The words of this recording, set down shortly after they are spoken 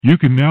You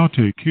can now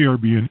take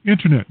KRBN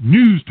Internet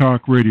News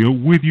Talk Radio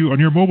with you on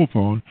your mobile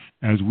phone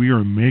as we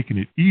are making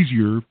it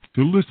easier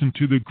to listen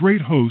to the great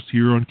hosts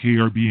here on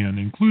KRBN,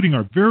 including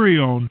our very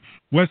own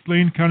West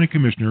Lane County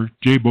Commissioner,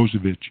 Jay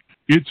Bozievich.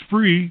 It's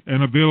free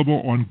and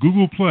available on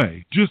Google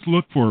Play. Just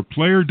look for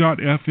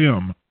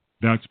player.fm.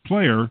 That's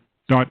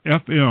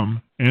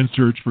player.fm and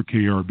search for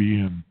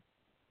KRBN.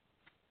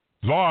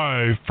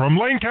 Live from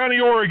Lane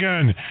County,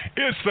 Oregon,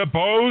 it's the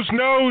Boze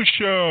Noze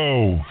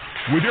Show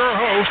with your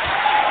host,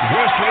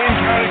 West Lane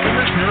County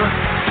Commissioner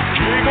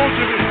Jay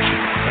Bozievich.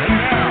 And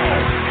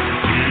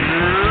now,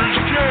 here's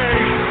Jay.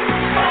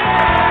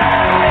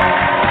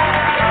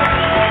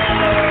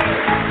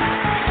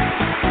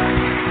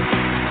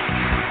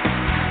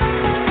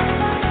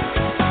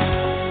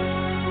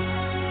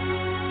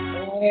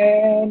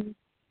 And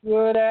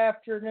good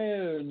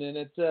afternoon, and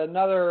it's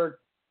another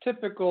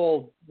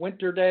typical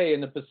winter day in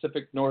the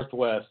Pacific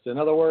Northwest. In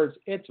other words,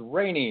 it's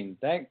raining.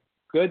 Thank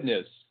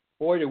goodness.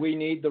 Boy, do we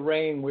need the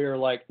rain. We are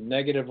like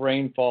negative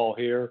rainfall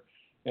here.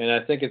 And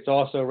I think it's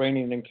also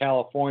raining in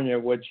California,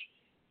 which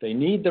they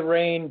need the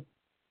rain,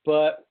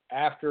 but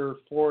after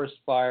forest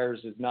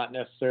fires is not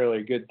necessarily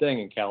a good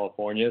thing in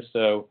California.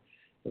 So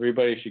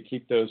everybody should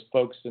keep those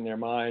folks in their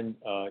mind,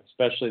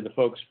 especially the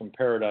folks from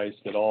Paradise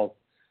that all,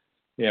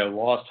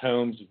 lost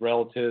homes,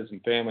 relatives,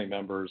 and family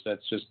members.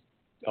 That's just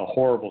a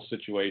horrible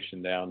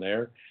situation down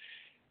there.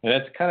 And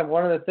that's kind of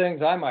one of the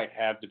things I might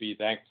have to be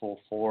thankful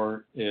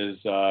for is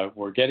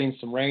we're getting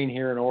some rain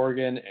here in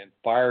Oregon and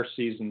fire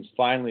season's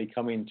finally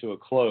coming to a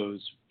close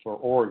for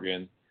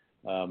Oregon.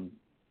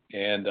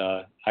 And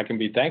I can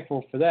be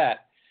thankful for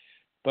that.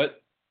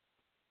 But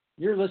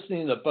you're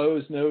listening to the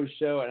Boze Noze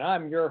Show, and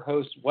I'm your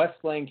host,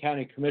 West Lane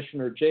County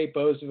Commissioner Jay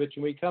Bozievich,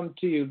 and we come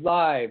to you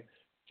live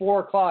 4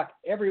 o'clock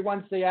every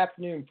Wednesday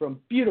afternoon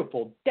from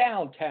beautiful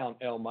downtown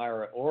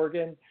Elmira,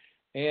 Oregon.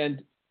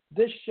 And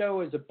this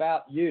show is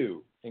about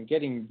you and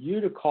getting you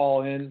to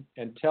call in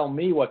and tell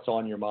me what's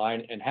on your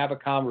mind and have a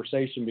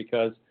conversation,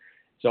 because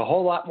it's a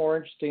whole lot more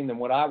interesting than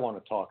what I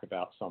want to talk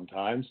about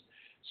sometimes.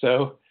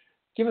 So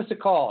give us a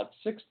call at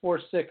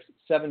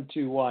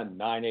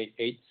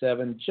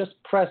 646-721-9887.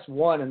 Just press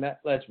 1, and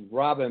that lets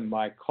Robin,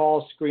 my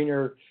call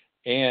screener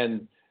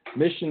and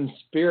Mission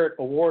Spirit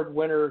Award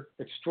winner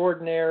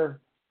extraordinaire,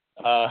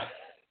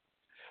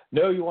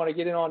 know you want to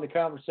get in on the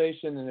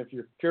conversation. And if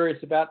you're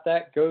curious about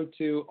that, go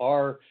to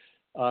our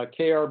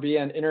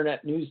KRBN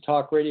Internet News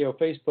Talk Radio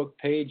Facebook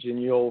page,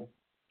 and you'll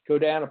go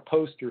down a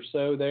post or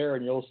so there,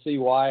 and you'll see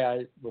why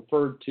I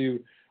referred to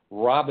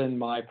Robin,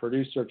 my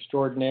producer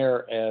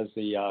extraordinaire, as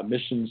the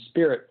Mission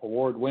Spirit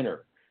Award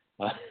winner.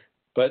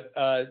 But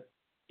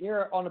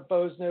here on the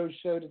Boze Noze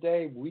Show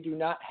today, we do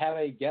not have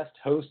a guest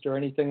host or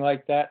anything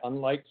like that,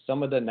 unlike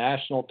some of the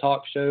national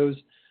talk shows,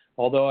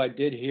 although I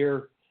did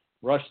hear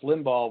Rush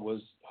Limbaugh was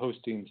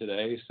hosting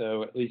today,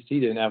 so at least he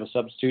didn't have a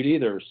substitute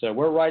either. So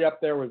we're right up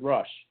there with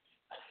Rush.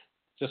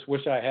 Just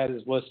wish I had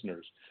his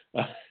listeners.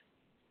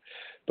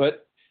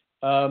 But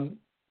I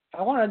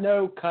want to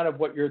know kind of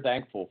what you're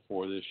thankful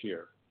for this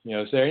year.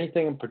 Is there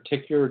anything in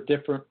particular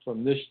different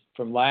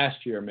from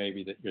last year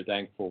maybe that you're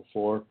thankful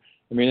for?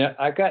 I mean,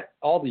 I got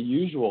all the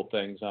usual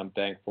things I'm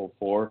thankful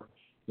for.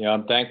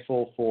 I'm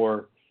thankful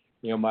for,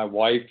 my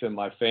wife and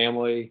my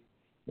family,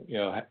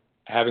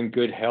 having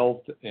good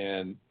health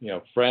and,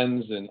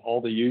 friends and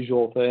all the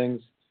usual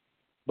things.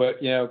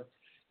 But,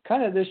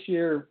 kind of this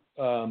year,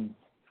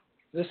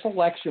 this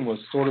election was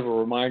sort of a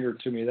reminder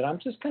to me that I'm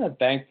just kind of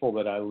thankful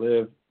that I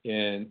live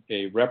in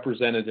a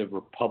representative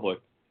republic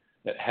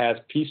that has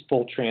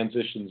peaceful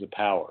transitions of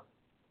power.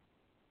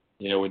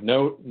 With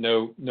no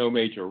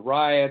major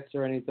riots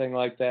or anything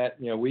like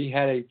that. We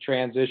had a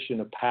transition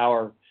of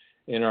power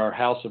in our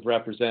House of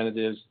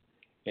Representatives,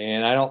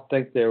 and I don't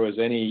think there was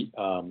any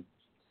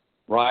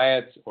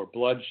riots or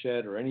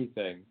bloodshed or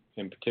anything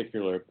in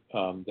particular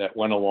that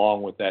went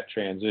along with that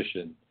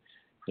transition.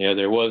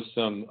 There was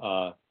some,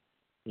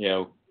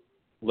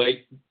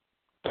 late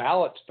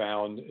ballots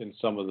found in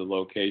some of the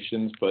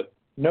locations, but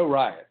no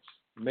riots.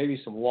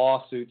 Maybe some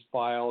lawsuits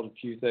filed, a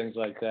few things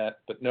like that,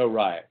 but no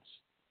riots.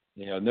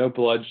 No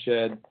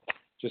bloodshed,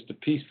 just a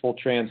peaceful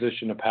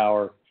transition of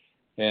power.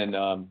 And,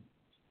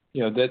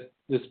 that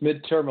this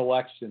midterm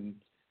election,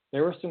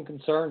 there were some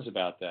concerns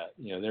about that.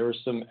 There were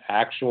some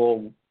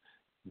actual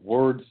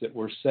words that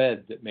were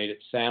said that made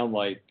it sound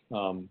like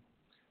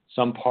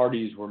some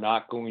parties were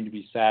not going to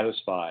be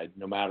satisfied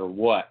no matter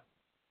what,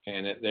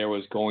 and that there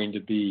was going to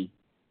be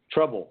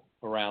trouble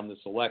around this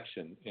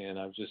election. And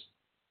I'm just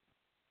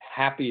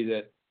happy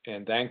that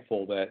and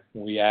thankful that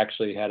we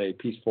actually had a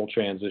peaceful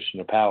transition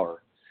of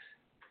power.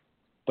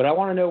 But I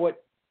want to know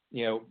what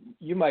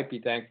you might be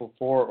thankful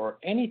for, or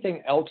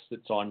anything else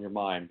that's on your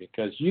mind,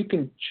 because you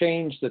can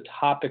change the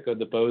topic of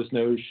the Boze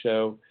Noze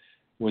Show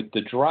with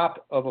the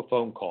drop of a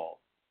phone call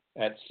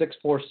at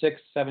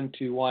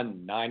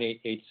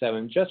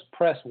 646-721-9887. Just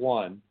press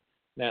 1.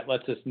 That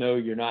lets us know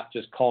you're not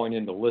just calling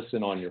in to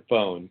listen on your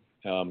phone,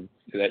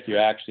 that you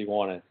actually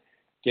want to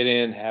get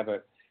in, have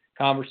a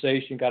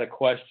conversation, got a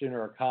question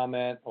or a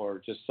comment or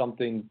just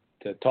something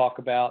to talk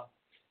about.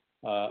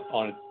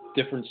 on a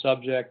different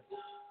subject.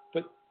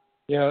 But,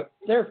 there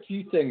are a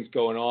few things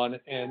going on.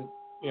 And,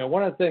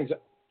 one of the things,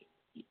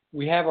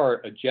 we have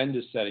our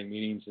agenda setting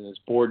meetings, and as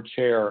board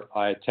chair,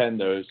 I attend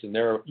those, and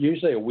they're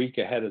usually a week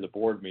ahead of the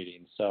board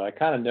meetings. So I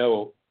kind of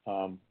know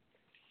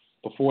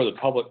before the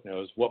public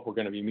knows what we're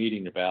going to be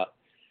meeting about.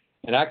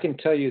 And I can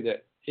tell you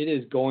that it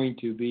is going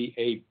to be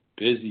a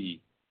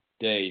busy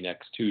day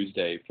next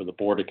Tuesday for the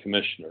Board of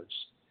Commissioners.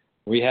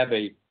 We have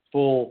a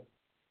full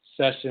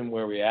session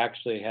where we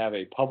actually have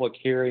a public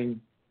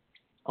hearing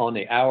on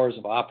the hours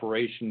of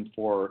operation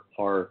for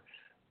our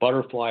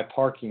Butterfly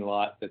parking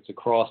lot that's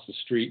across the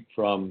street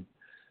from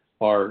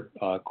our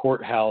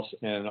courthouse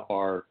and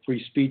our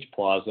Free Speech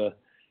Plaza.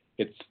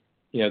 It's,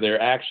 there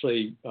are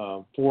actually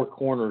four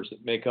corners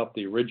that make up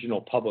the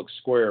original public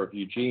square of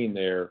Eugene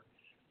there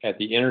at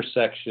the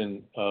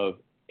intersection of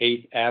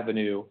 8th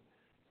Avenue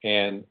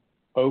and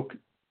Oak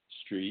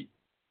Street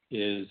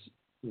is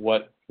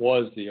what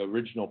was the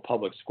original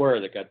public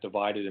square that got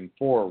divided in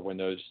four when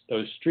those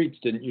streets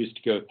didn't used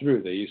to go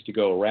through. They used to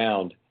go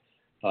around.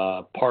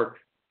 Park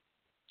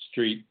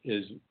Street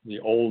is the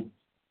old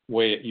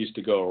way it used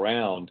to go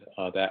around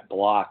that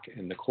block,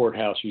 and the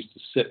courthouse used to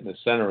sit in the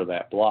center of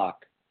that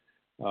block.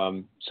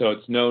 So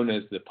it's known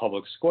as the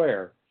public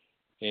square.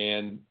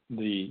 And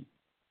the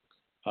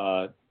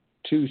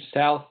two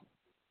south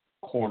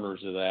corners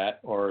of that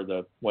are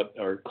what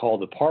are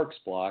called the Parks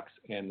blocks,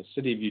 and the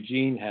city of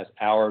Eugene has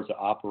hours of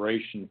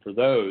operation for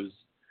those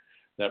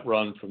that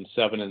run from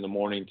 7 in the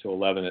morning to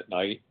 11 at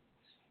night.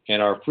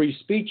 And our Free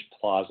Speech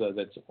Plaza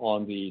that's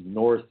on the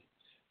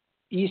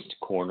northeast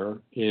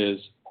corner is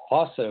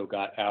also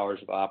got hours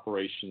of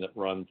operation that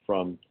run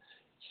from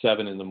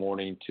 7 in the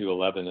morning to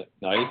 11 at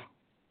night.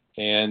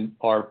 And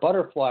our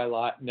Butterfly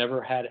lot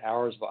never had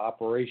hours of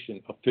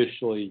operation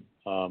officially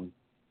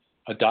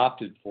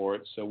adopted for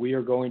it. So we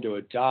are going to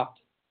adopt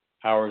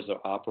hours of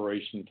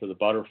operation for the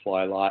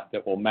Butterfly lot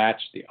that will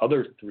match the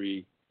other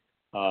three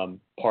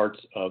parts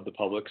of the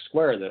public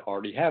square that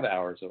already have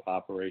hours of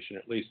operation.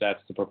 At least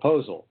that's the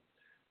proposal.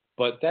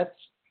 But that's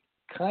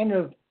kind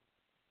of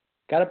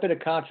got a bit of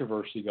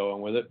controversy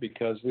going with it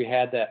because we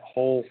had that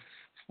whole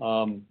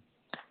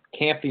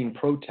camping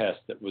protest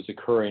that was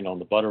occurring on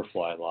the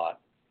Butterfly lot.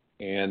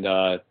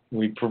 And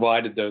we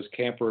provided those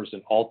campers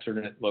an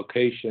alternate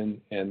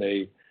location, and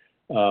they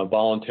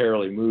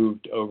voluntarily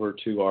moved over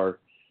to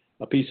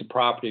a piece of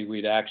property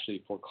we'd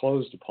actually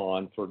foreclosed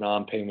upon for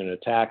non-payment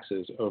of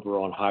taxes over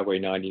on Highway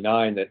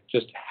 99 that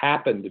just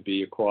happened to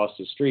be across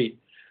the street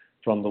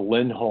from the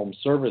Lindholm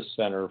Service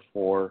Center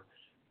for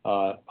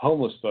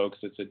homeless folks.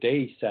 It's a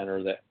day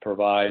center that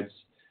provides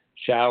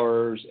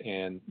showers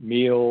and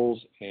meals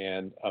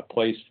and a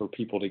place for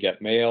people to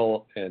get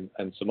mail and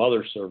some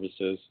other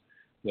services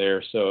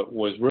there. So it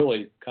was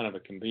really kind of a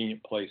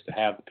convenient place to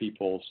have the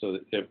people so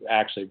that it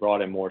actually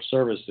brought in more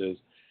services.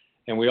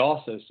 And we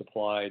also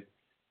supplied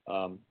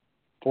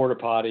porta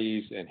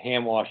potties and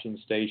hand washing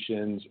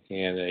stations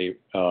and a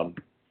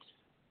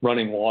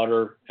running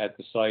water at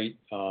the site.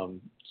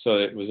 So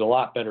it was a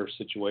lot better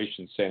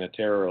situation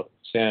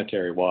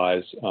sanitary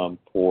wise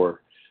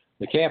for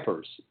the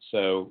campers.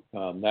 So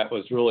that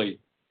was really,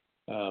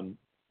 a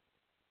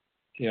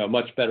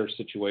much better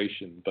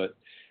situation. But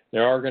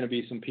there are going to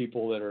be some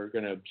people that are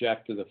going to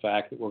object to the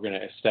fact that we're going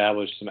to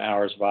establish some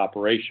hours of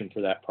operation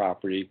for that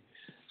property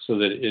so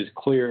that it is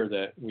clear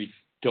that we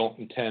don't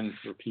intend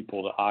for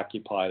people to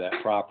occupy that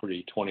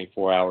property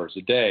 24 hours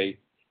a day,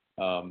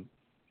 7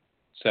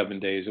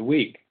 days a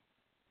week.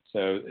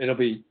 So that'll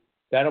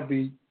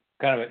be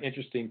kind of an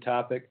interesting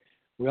topic.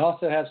 We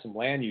also have some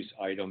land use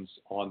items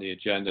on the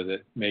agenda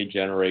that may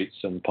generate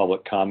some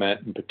public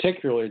comment, and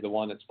particularly the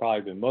one that's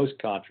probably been most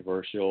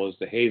controversial is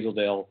the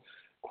Hazeldale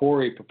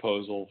quarry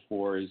proposal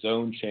for a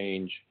zone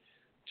change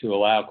to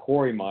allow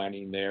quarry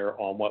mining there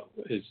on what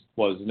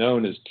was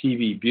known as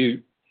TV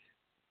Butte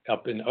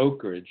up in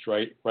Oak Ridge,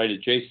 right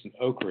adjacent to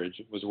Oak Ridge.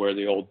 It was where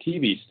the old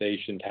TV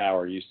station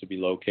tower used to be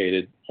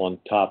located on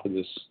top of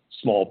this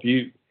small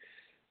butte.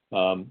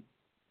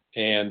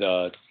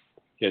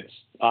 It's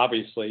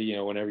obviously,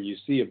 whenever you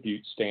see a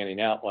butte standing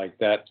out like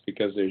that, it's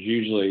because there's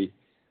usually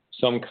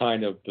some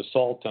kind of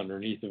basalt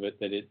underneath of it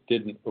that it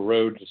didn't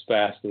erode as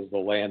fast as the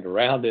land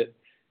around it.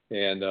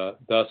 And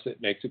thus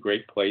it makes a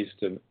great place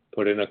to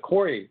put in a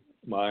quarry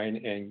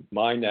mine and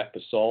mine that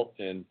basalt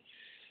and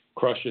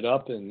crush it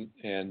up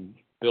and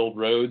build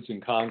roads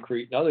and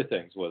concrete and other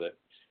things with it.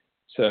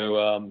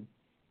 So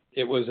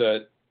it was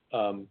a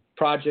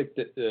project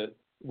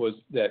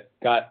that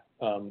got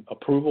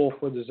approval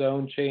for the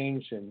zone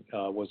change and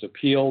was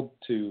appealed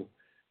to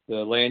the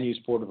Land Use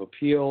Board of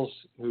Appeals,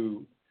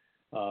 who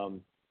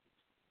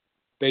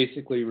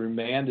basically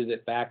remanded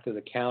it back to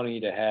the county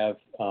to have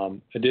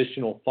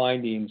additional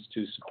findings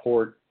to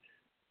support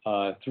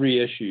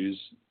three issues,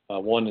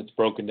 one that's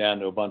broken down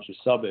to a bunch of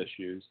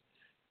sub-issues.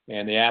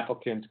 And the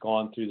applicant's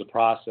gone through the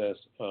process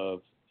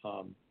of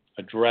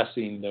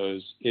addressing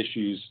those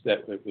issues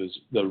that it was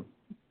the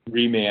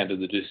remand of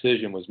the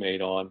decision was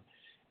made on.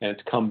 And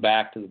it's come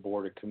back to the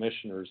Board of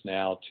Commissioners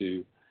now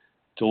to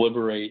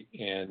deliberate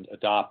and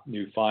adopt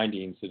new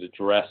findings that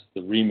address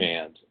the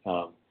remand.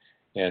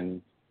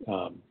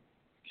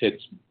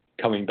 It's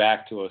coming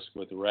back to us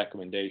with a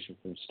recommendation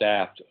from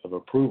staff of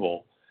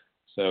approval.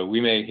 So we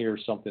may hear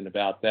something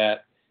about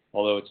that.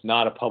 Although it's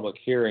not a public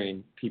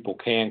hearing, people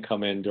can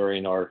come in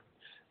during our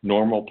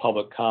normal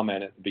public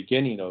comment at the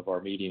beginning of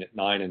our meeting at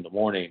 9 in the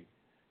morning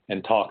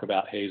and talk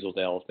about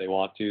Hazeldale if they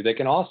want to. They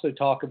can also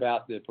talk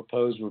about the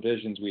proposed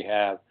revisions we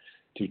have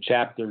to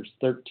chapters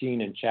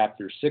 13 and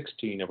chapter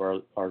 16 of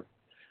our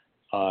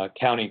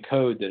county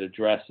code that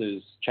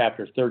addresses,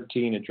 chapter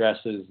 13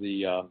 addresses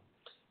the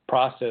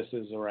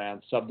processes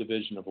around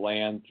subdivision of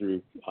land through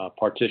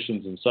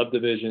partitions and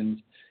subdivisions,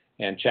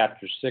 and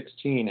chapter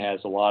 16 has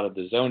a lot of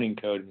the zoning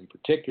code. In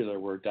particular,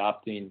 we're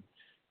adopting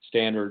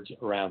standards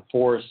around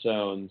forest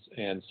zones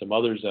and some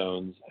other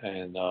zones,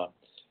 and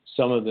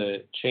some of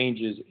the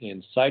changes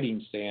in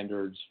siting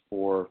standards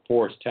for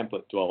forest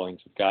template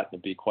dwellings have gotten to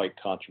be quite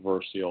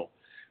controversial.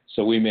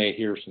 So we may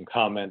hear some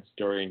comments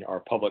during our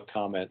public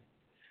comment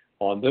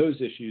on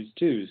those issues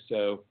too.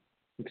 So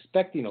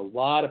expecting a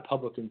lot of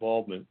public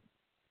involvement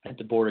at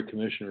the Board of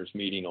Commissioners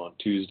meeting on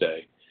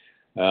Tuesday,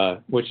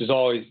 which is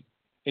always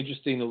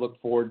interesting to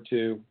look forward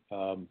to.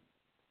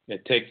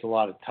 It takes a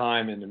lot of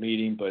time in the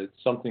meeting, but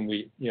it's something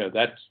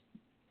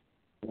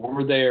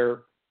we're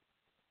there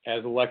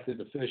as elected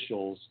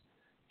officials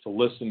to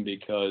listen,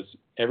 because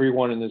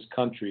everyone in this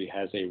country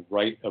has a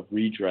right of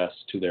redress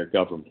to their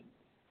government.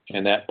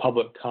 And that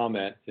public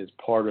comment is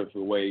part of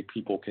the way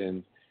people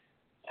can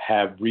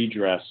have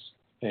redress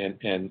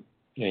and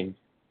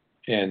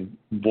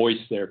voice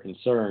their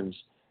concerns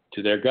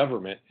to their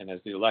government. And as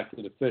the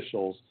elected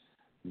officials,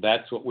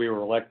 that's what we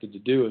were elected to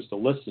do, is to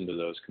listen to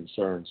those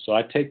concerns. So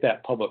I take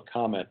that public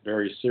comment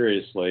very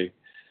seriously.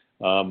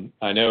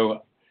 I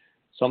know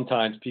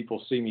sometimes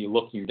people see me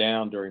looking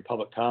down during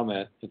public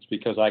comment. It's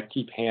because I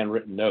keep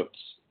handwritten notes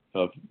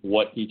of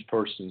what each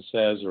person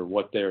says or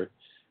what they're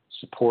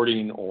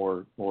supporting,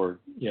 or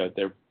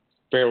they're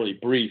fairly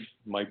brief.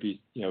 Might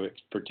be,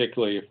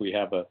 particularly if we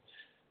have a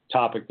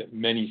topic that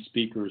many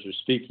speakers are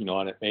speaking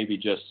on, it may be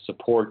just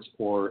support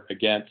or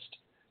against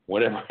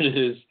whatever it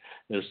is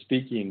they're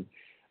speaking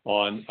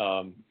on,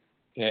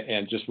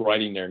 and just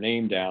writing their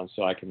name down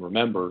so I can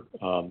remember.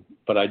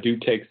 But I do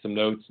take some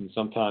notes, and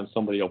sometimes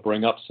somebody will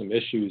bring up some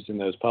issues in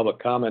those public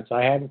comments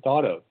I hadn't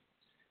thought of,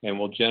 and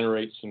will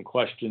generate some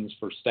questions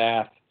for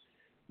staff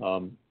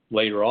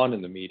later on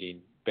in the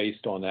meeting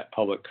based on that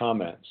public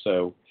comment.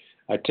 So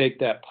I take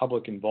that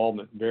public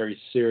involvement very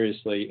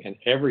seriously, and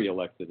every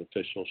elected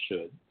official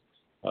should.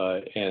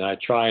 And I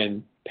try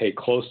and pay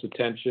close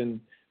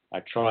attention. I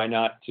try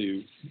not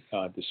to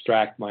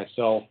distract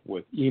myself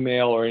with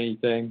email or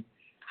anything.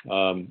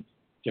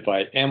 If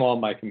I am on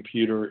my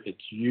computer,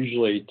 it's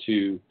usually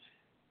to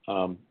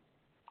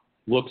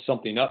look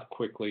something up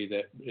quickly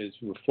that is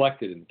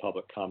reflected in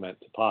public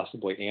comment, to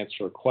possibly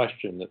answer a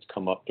question that's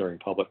come up during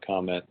public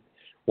comment,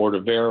 or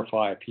to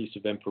verify a piece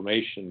of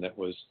information that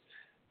was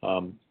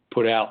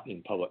put out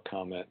in public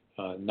comment.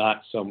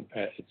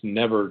 It's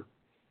never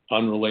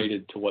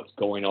unrelated to what's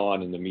going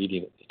on in the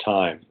meeting at the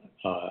time.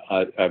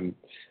 I'm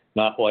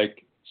not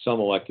like some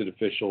elected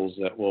officials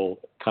that will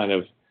kind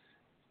of,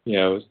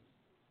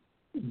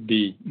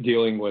 be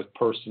dealing with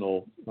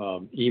personal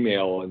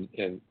email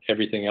and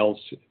everything else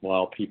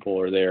while people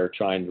are there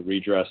trying to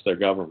redress their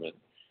government.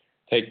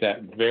 Take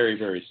that very,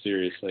 very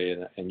seriously,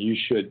 and you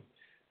should,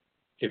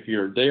 if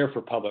you're there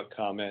for public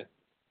comment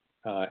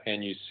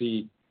and you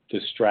see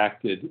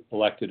distracted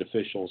elected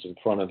officials in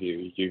front of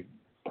you, you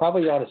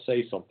probably ought to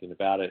say something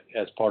about it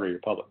as part of your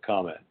public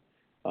comment,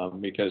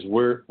 because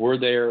we're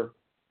there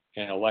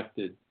and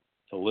elected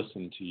to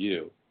listen to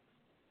you.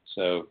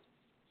 So,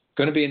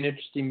 going to be an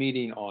interesting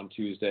meeting on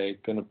Tuesday.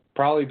 Going to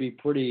probably be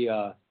pretty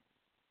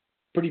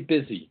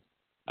busy,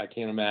 I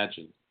can't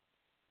imagine.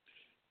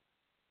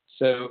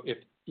 So if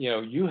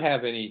you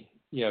have any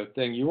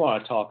thing you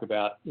want to talk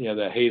about,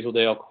 the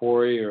Hazeldale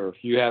quarry, or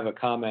if you have a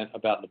comment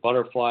about the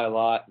butterfly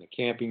lot and the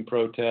camping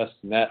protest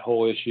and that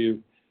whole issue,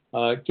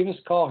 give us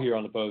a call here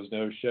on the Boze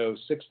Noze Show,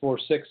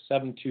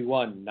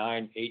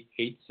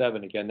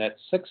 646-721-9887. Again, that's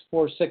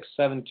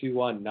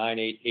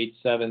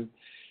 646-721-9887.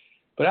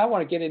 But I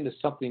want to get into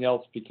something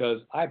else,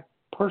 because I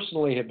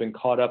personally have been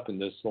caught up in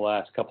this the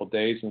last couple of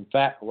days. In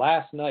fact,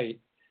 last night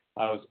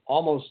I was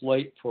almost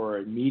late for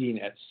a meeting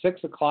at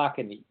 6 o'clock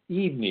in the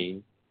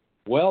evening,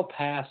 well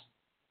past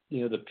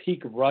the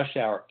peak of rush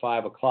hour at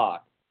 5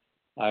 o'clock.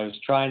 I was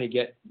trying to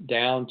get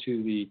down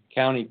to the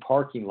county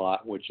parking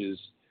lot, which is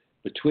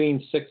between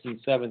 6th and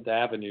 7th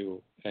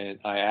Avenue, and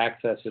I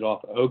access it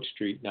off Oak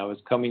Street, and I was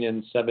coming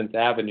in 7th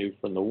Avenue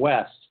from the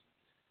west,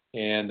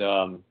 and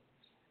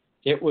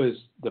it was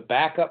the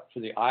backup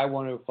for the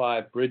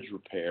I-105 bridge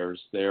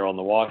repairs there on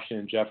the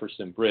Washington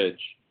Jefferson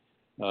Bridge.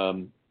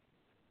 On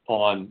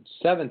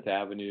 7th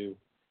Avenue,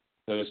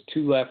 those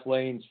two left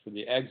lanes for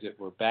the exit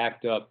were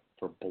backed up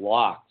for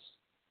blocks.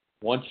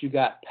 Once you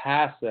got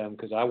past them,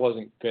 because I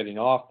wasn't getting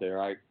off there,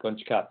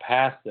 once you got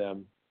past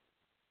them,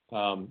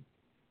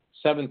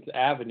 7th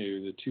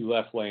Avenue, the two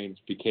left lanes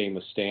became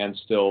a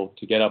standstill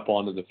to get up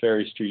onto the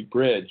Ferry Street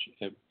Bridge.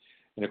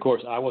 And of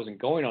course, I wasn't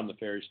going on the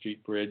Ferry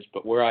Street Bridge,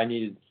 but where I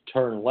needed to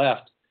turn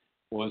left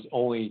was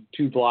only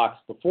 2 blocks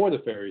before the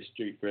Ferry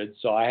Street Bridge.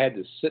 So I had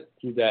to sit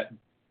through that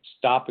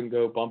stop and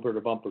go bumper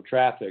to bumper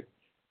traffic,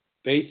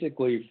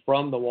 basically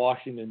from the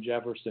Washington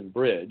Jefferson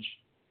Bridge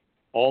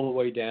all the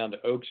way down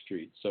to Oak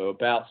Street. So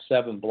about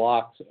 7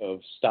 blocks of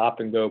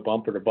stop and go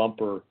bumper to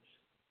bumper,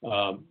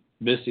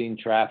 missing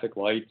traffic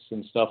lights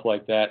and stuff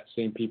like that.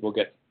 Seeing people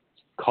get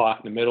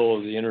caught in the middle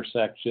of the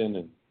intersection,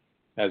 and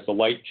as the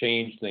light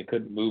changed and they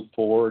couldn't move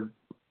forward.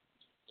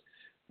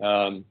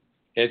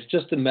 It's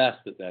just a mess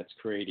that's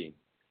creating.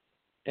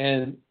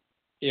 And,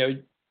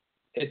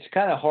 it's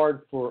kind of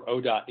hard for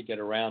ODOT to get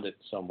around it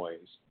in some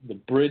ways. The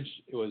bridge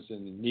was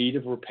in need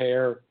of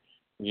repair.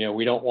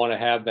 We don't want to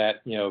have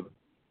that,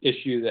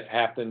 issue that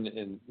happened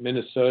in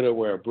Minnesota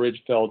where a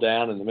bridge fell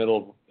down in the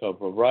middle of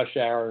a rush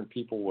hour and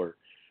people were,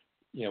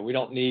 we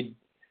don't need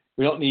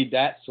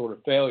that sort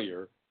of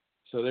failure.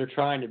 So they're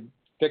trying to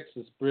fix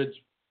this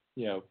bridge,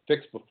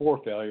 fix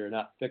before failure,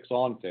 not fix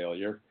on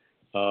failure.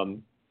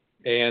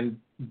 And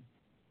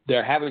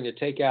they're having to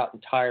take out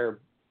entire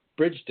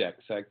bridge deck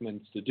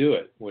segments to do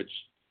it, which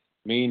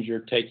means you're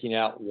taking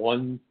out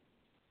one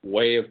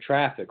way of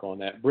traffic on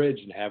that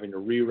bridge and having to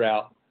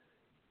reroute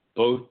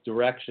both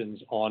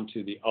directions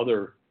onto the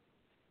other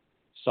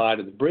side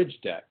of the bridge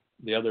deck,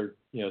 the other,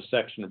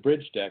 section of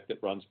bridge deck that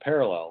runs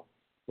parallel,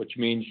 which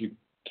means you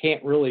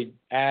can't really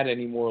add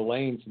any more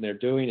lanes than they're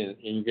doing,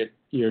 and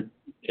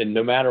and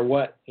no matter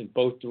what, in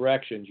both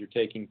directions, you're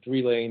taking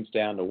 3 lanes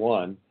down to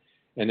 1,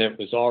 and it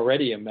was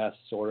already a mess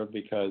sort of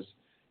because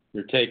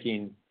you're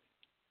taking,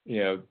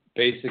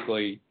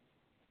 basically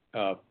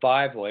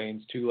 5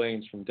 lanes, 2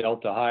 lanes from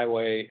Delta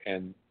Highway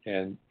and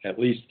at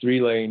least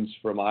 3 lanes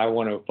from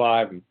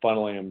I-105 and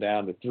funneling them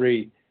down to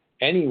 3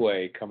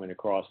 anyway coming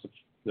across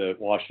the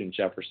Washington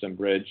Jefferson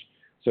Bridge.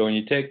 So when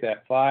you take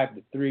that 5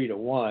 to 3 to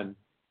 1,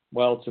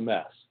 well, it's a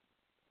mess.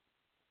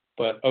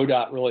 But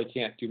ODOT really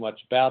can't do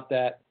much about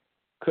that.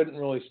 Couldn't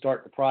really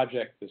start the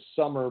project this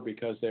summer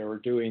because they were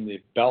doing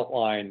the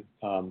Beltline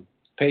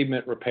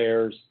pavement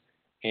repairs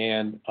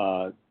and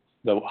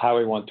the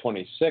Highway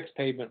 126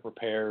 pavement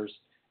repairs.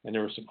 And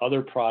there were some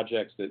other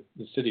projects that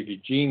the city of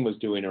Eugene was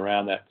doing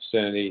around that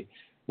vicinity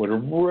would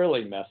have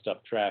really messed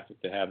up traffic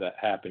to have that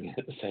happening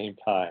at the same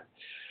time.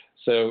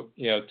 So,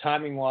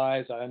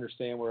 timing-wise, I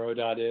understand where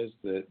ODOT is.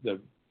 The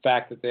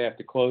fact that they have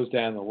to close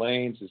down the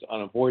lanes is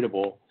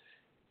unavoidable.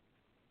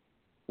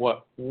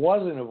 What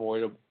wasn't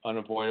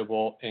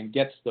unavoidable and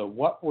gets the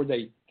What Were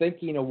They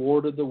Thinking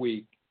Award of the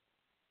Week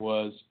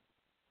was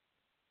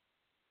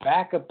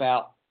back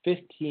about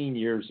 15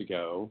 years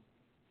ago,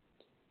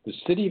 the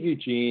city of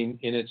Eugene,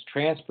 in its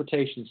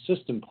transportation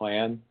system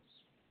plan,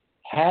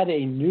 had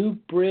a new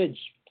bridge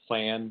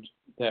planned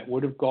that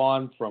would have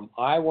gone from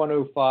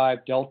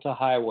I-105 Delta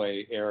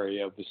Highway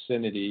area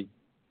vicinity,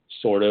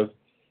 sort of,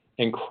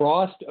 and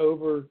crossed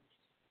over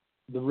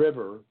the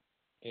river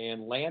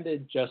and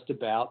landed just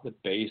about the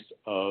base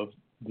of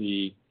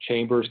the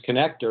Chambers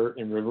Connector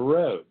in River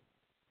Road.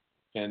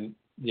 And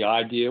the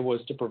idea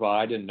was to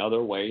provide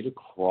another way to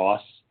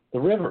cross the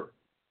river.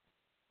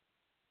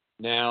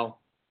 Now,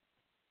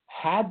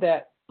 had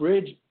that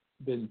bridge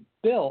been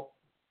built,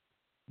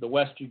 the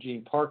West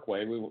Eugene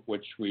Parkway,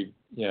 which we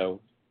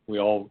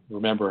all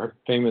remember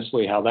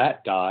famously how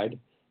that died,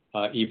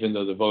 even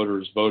though the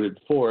voters voted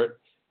for it,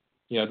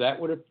 that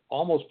would have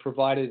almost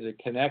provided a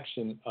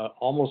connection,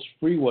 almost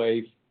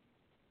freeway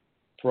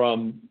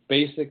from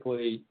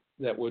basically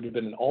that would have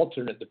been an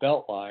alternate to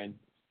Beltline.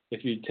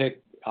 If you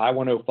take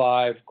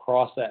I-105,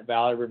 cross that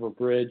Valley River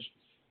Bridge,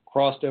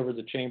 crossed over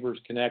the Chambers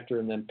Connector,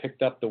 and then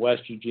picked up the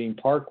West Eugene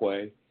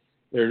Parkway,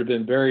 there would have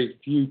been very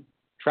few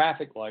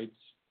traffic lights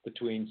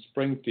between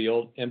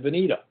Springfield and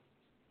Veneta.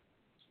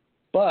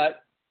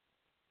 But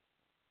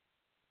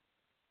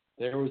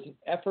there was an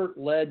effort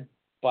led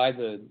by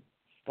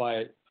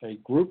a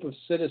group of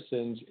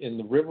citizens in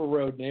the River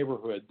Road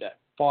neighborhood that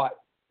fought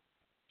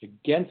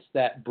against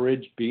that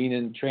bridge being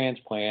in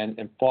transplant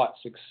and fought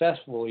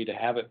successfully to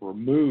have it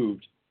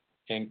removed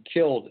and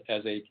killed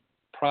as a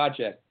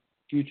project,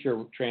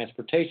 future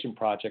transportation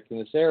project in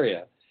this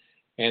area.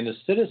 And the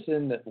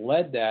citizen that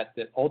led that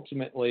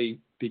ultimately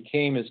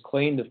became his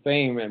claim to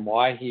fame and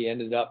why he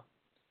ended up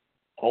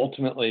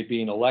ultimately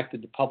being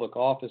elected to public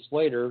office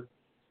later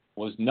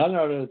was none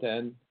other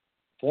than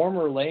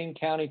former Lane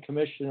County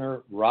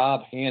Commissioner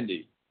Rob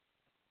Handy.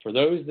 For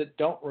those that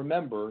don't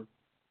remember,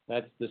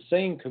 that's the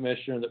same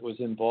commissioner that was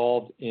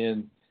involved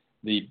in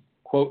the,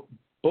 quote,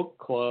 book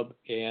club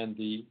and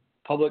the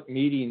public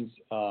meetings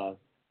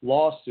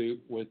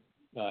lawsuit with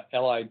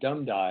L.I.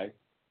 Dundee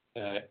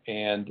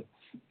and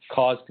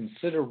caused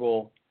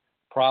considerable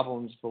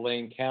problems for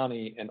Lane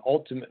County and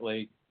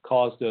ultimately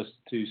caused us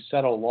to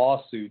settle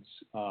lawsuits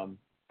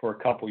for a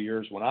couple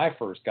years when I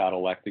first got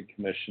elected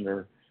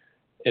commissioner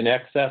in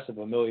excess of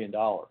 $1 million.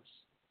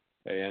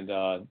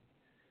 And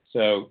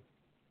so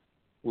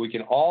we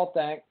can all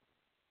thank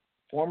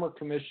former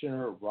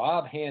Commissioner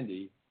Rob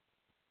Handy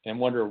and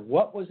wonder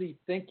what was he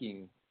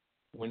thinking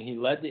when he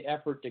led the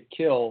effort to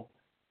kill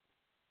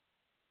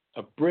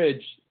a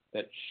bridge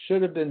that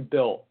should have been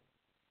built,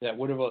 that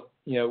would have,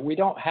 we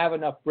don't have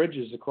enough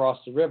bridges across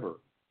the river.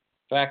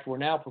 In fact, we're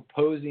now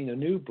proposing a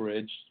new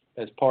bridge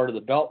as part of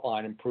the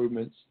Beltline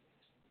improvements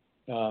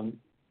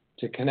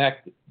to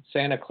connect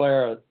Santa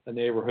Clara, a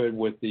neighborhood,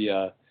 with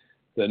the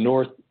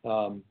North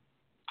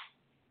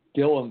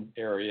Gillum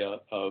area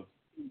of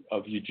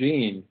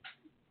Eugene,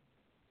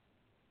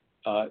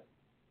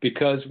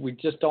 because we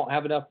just don't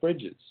have enough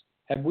bridges.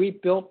 Had we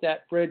built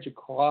that bridge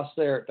across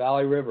there at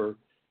Valley River,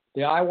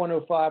 the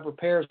I-105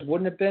 repairs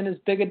wouldn't have been as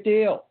big a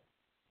deal.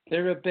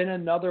 There would have been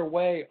another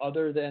way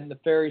other than the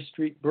Ferry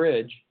Street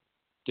Bridge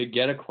to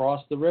get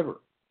across the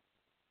river.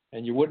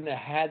 And you wouldn't have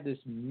had this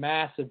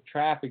massive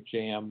traffic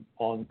jam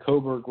on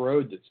Coburg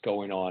Road that's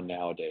going on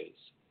nowadays.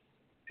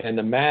 And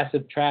the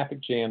massive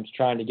traffic jams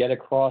trying to get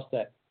across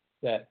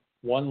that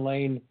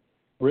one-lane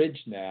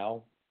bridge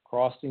now,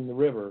 crossing the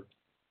river.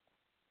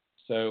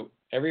 So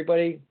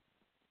everybody,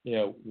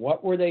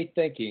 what were they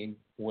thinking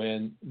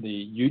when the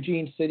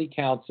Eugene City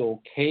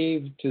Council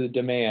caved to the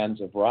demands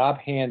of Rob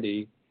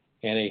Handy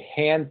and a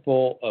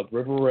handful of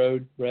River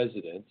Road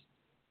residents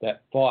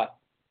that fought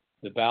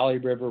the Valley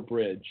River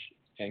Bridge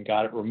and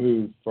got it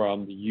removed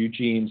from the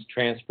Eugene's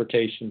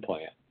transportation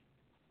plan?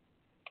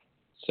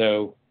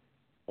 So,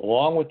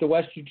 along with the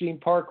West Eugene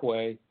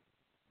Parkway,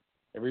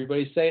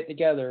 everybody say it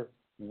together,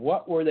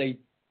 what were they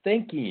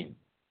thinking,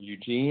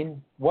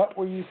 Eugene? What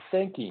were you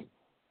thinking,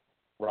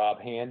 Rob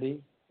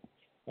Handy?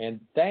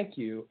 And thank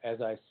you,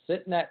 as I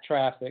sit in that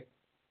traffic,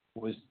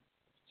 was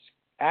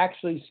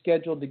actually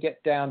scheduled to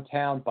get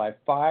downtown by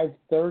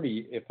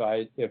 5:30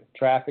 if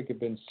traffic had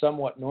been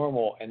somewhat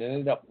normal, and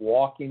ended up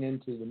walking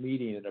into the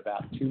meeting at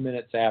about 2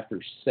 minutes after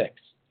 6.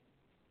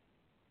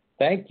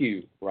 Thank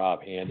you,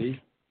 Rob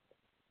Handy.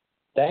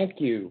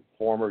 Thank you,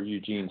 former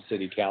Eugene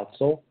City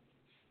Council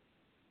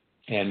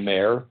and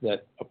Mayor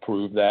that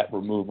approved that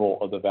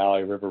removal of the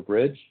Valley River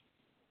Bridge.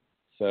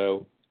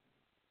 So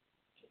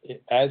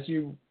as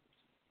you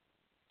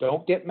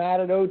don't get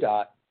mad at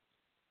ODOT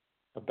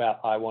about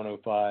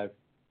I-105,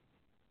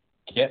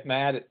 get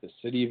mad at the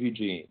city of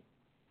Eugene.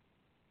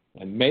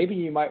 And maybe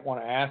you might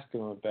want to ask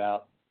them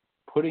about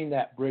putting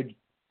that bridge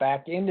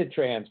back into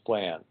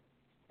Transplan.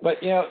 But,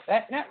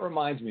 that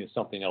reminds me of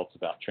something else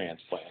about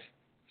Transplan.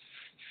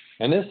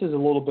 And this is a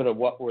little bit of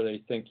what were they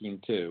thinking,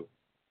 too.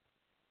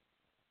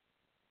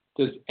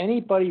 Does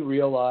anybody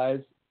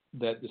realize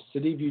that the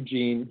city of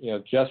Eugene,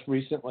 just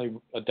recently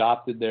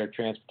adopted their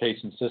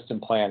transportation system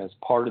plan as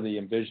part of the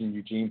Envision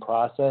Eugene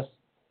process?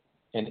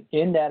 And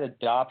in that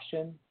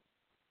adoption,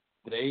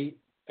 they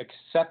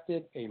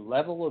accepted a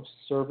level of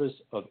service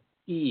of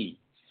E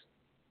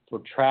for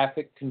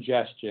traffic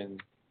congestion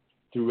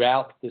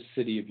throughout the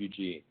city of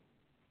Eugene.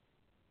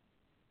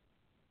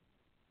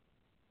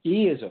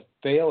 E is a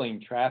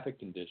failing traffic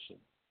condition.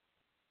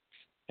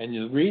 And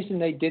the reason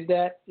they did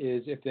that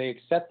is if they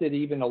accepted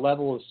even a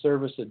level of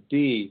service of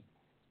D,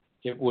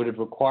 it would have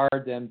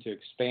required them to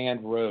expand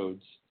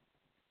roads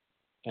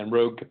and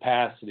road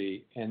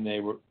capacity, and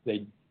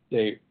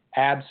they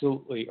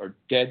absolutely are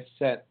dead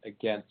set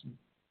against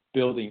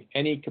building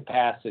any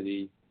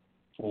capacity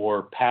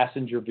for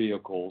passenger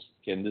vehicles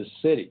in this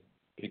city,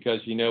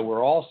 because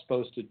we're all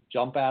supposed to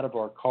jump out of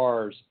our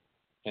cars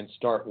and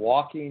start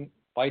walking,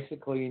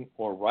 bicycling,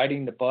 or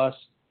riding the bus,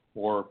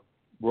 or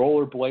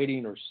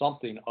rollerblading, or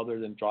something other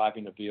than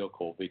driving a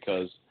vehicle,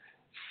 because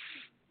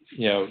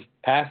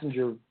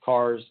passenger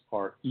cars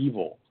are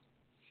evil.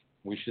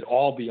 We should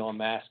all be on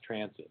mass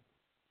transit.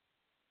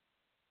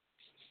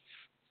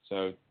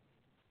 So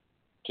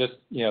just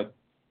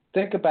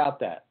think about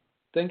that.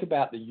 Think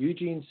about the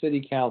Eugene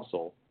City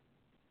Council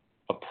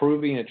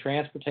approving a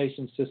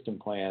transportation system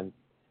plan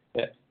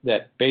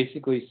that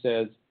basically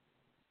says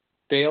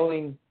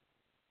failing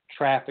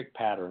traffic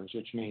patterns,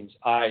 which means,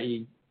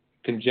 i.e.,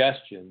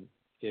 congestion,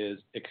 is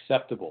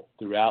acceptable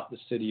throughout the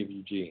city of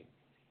Eugene.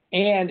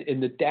 And in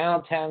the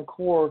downtown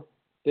core,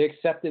 they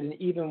accepted an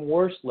even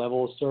worse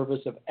level of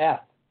service of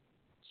F.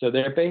 So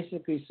they're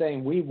basically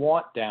saying we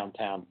want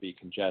downtown to be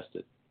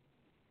congested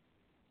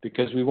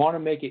because we want to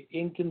make it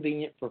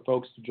inconvenient for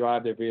folks to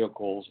drive their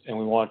vehicles, and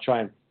we want to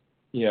try and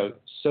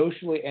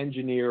socially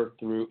engineer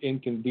through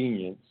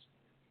inconvenience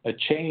a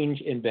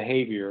change in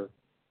behavior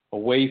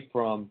away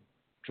from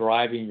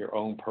driving your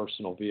own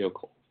personal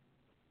vehicle.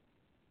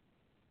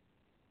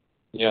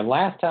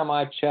 Last time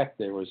I checked,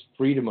 there was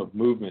freedom of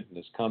movement in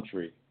this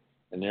country,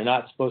 and they're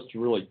not supposed to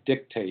really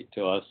dictate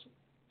to us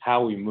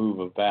how we move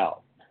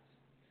about.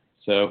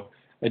 So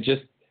I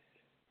just,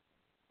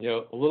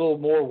 a little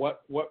more,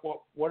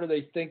 what are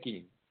they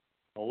thinking?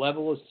 A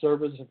level of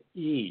service of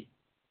E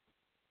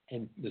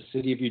in the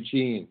city of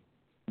Eugene.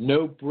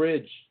 No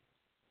bridge,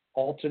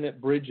 alternate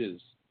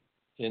bridges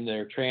in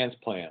their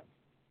transplant,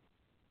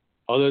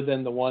 other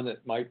than the one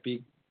that might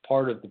be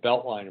part of the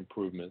Beltline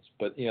improvements,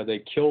 but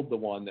they killed the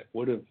one that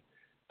would have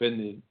been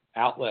the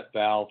outlet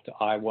valve to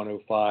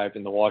I-105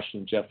 and the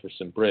Washington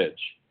Jefferson Bridge.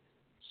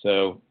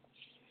 So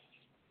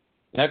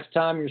Next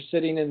time you're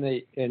sitting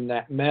in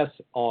that mess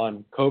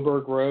on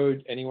Coburg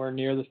Road, anywhere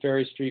near the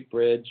Ferry Street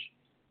Bridge,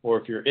 or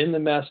if you're in the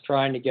mess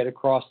trying to get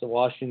across the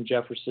Washington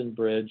Jefferson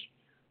Bridge,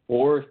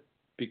 or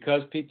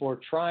because people are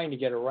trying to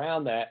get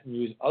around that and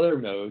use other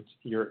modes,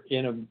 you're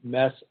in a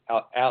mess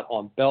out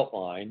on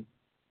Beltline,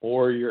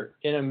 or you're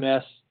in a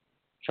mess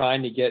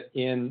trying to get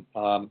in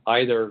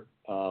either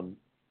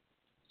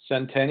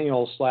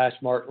Centennial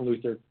 / Martin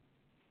Luther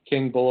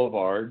King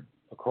Boulevard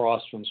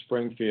across from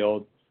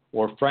Springfield,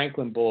 or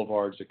Franklin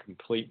Boulevard's a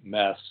complete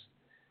mess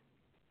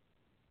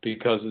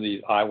because of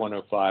these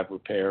I-105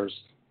 repairs.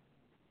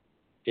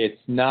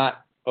 It's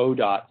not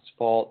ODOT's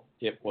fault.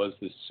 It was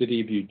the city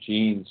of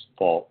Eugene's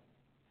fault.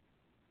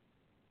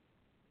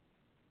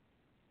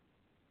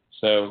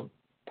 So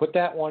put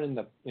that one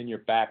in your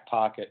back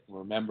pocket and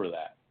remember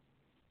that.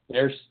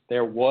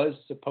 There was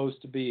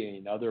supposed to be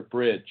another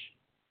bridge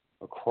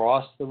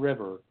across the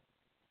river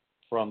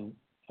from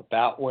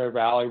about where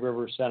Valley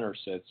River Center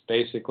sits.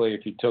 Basically,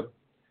 if you took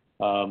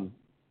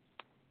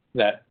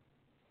that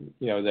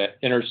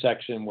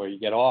intersection where you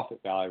get off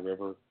at Valley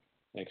River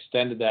and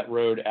extended that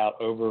road out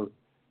over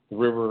the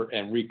river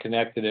and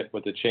reconnected it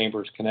with the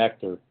Chambers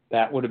connector,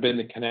 that would have been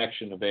the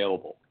connection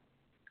available.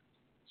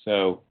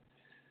 So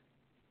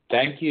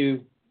thank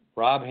you,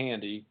 Rob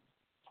Handy,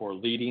 for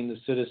leading the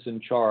citizen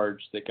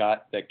charge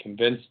that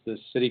convinced the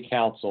city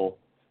council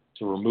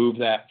to remove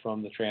that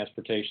from the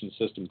transportation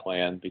system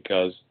plan,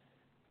 because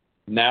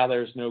now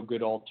there's no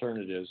good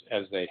alternatives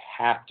as they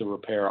have to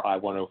repair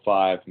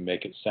I-105 and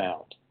make it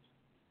sound.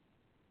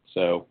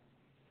 So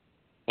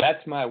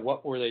that's my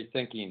what were they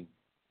thinking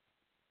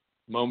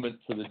moment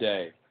for the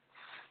day.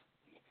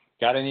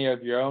 Got any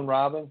of your own,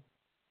 Robin?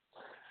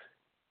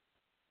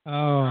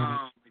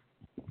 Oh,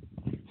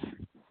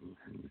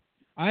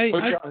 Put you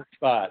on the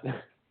spot.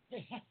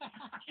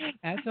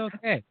 That's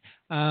okay.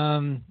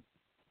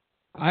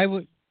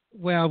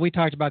 We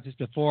talked about this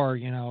before,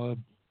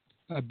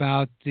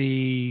 about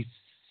the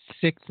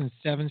 6th and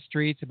 7th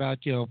streets, about,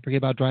 forget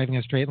about driving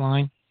a straight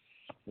line.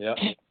 Yeah.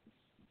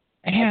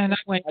 And I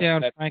went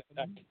down. I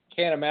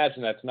can't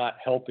imagine that's not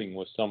helping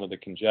with some of the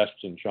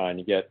congestion trying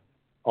to get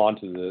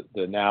onto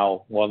the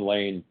now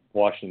one-lane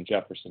Washington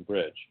Jefferson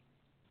Bridge.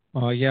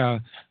 Oh, yeah.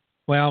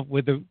 Well,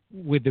 with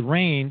the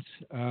rains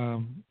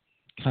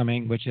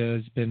coming, which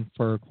has been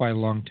for quite a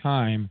long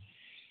time,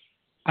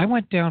 I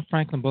went down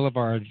Franklin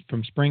Boulevard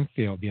from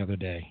Springfield the other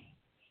day.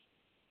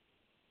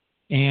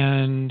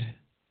 And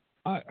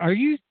are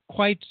you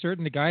quite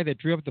certain the guy that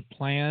drew up the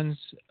plans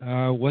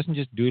wasn't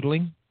just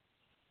doodling?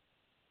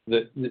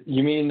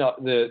 You mean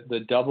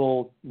the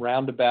double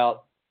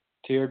roundabout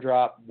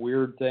teardrop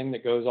weird thing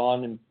that goes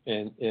on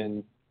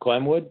in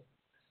Glenwood?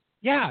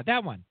 Yeah,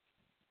 that one.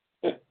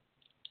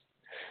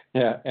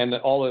 Yeah, and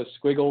all those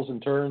squiggles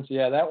and turns.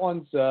 Yeah, that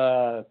one's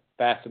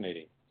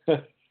fascinating.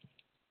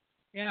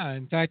 Yeah,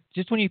 in fact,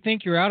 just when you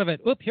think you're out of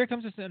it, here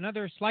comes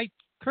another slight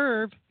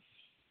curve.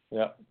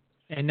 Yeah.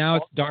 And now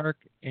it's dark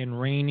and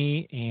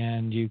rainy,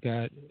 and you've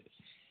got,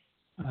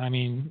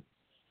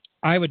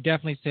 I would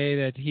definitely say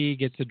that he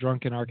gets the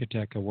drunken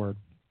architect award.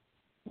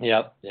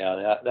 Yep.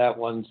 Yeah, that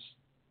one's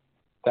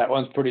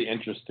pretty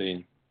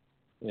interesting.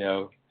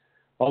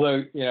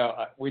 Although,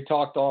 we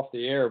talked off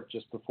the air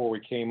just before we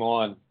came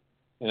on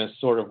in a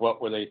sort of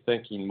what were they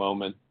thinking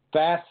moment.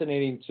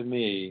 Fascinating to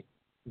me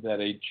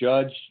that a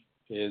judge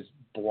is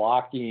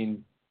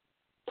blocking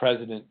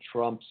President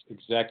Trump's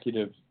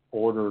executive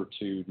order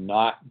to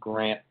not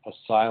grant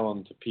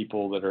asylum to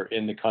people that are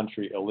in the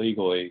country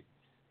illegally,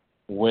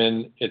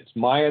 when it's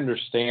my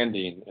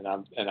understanding,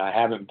 and I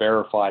haven't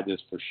verified this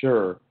for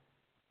sure,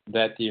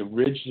 that the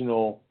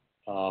original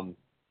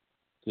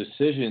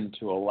decision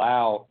to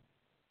allow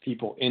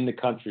people in the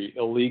country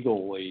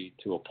illegally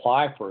to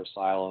apply for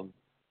asylum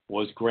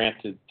was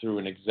granted through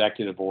an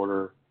executive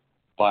order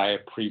by a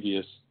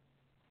previous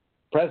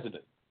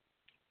president.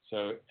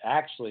 So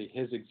actually,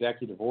 his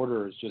executive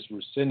order is just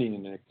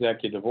rescinding an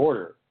executive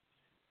order.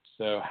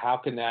 So how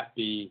can that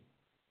be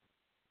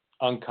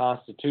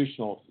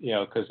unconstitutional?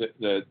 Because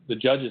the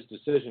judge's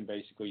decision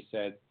basically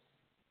said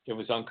it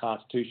was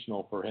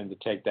unconstitutional for him to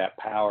take that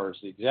power as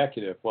the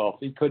executive. Well, if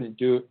he couldn't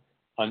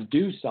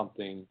undo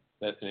something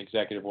that an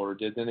executive order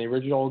did, then the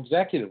original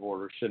executive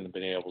order shouldn't have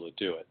been able to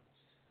do it.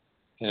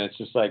 And it's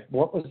just like,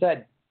 what was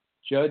that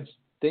judge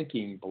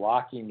thinking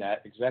blocking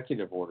that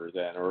executive order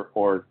then?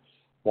 Or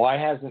why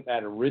hasn't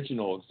that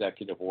original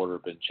executive order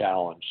been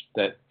challenged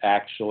that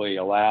actually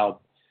allowed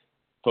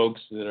folks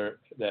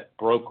that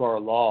broke our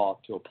law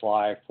to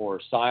apply for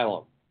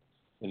asylum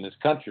in this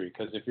country?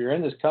 Because if you're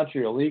in this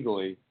country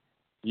illegally,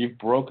 you've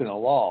broken a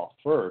law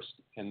first,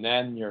 and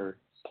then you're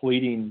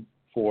pleading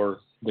for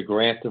the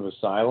grant of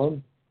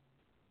asylum.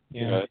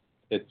 Yeah.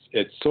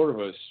 It's sort of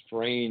a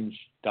strange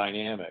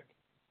dynamic.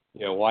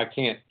 Why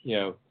can't,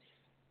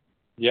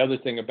 the other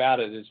thing about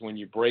it is when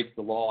you break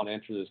the law and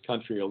enter this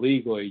country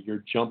illegally,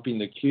 you're jumping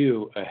the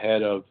queue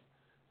ahead of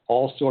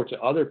all sorts of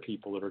other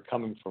people that are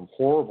coming from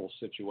horrible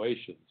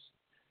situations.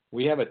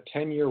 We have a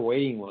 10-year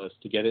waiting list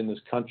to get in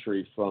this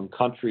country from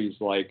countries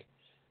like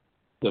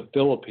the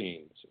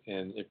Philippines.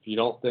 And if you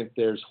don't think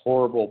there's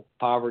horrible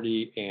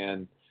poverty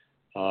and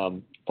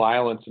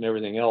violence and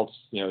everything else,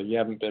 you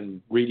haven't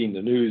been reading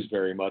the news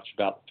very much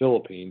about the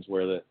Philippines,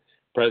 where the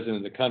president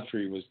of the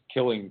country was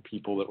killing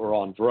people that were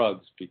on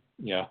drugs.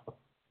 Yeah.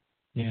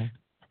 Well,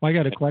 I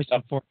got a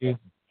question for you.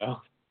 Oh.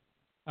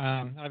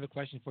 I have a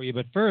question for you,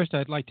 but first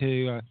I'd like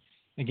to,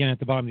 again, at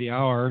the bottom of the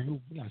hour,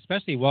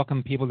 especially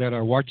welcome people that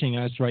are watching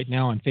us right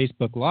now on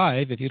Facebook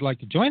Live. If you'd like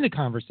to join the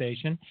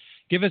conversation,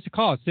 give us a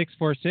call at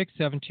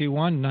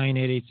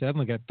 646-721-9887.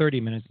 We've got 30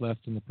 minutes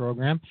left in the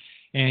program,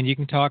 and you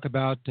can talk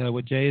about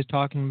what Jay is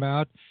talking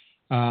about,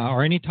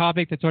 or any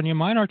topic that's on your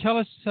mind, or tell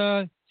us,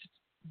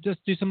 just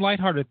do some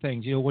lighthearted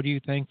things. What are you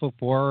thankful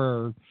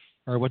for,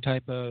 or what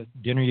type of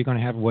dinner you're going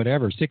to have, or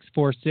whatever.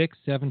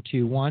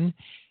 646-721-9887.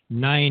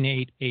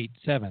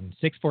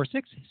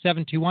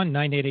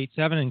 646-721-9887.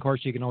 And of course,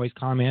 you can always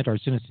comment or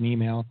send us an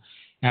email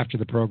after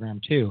the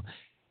program too.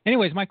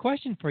 Anyways, my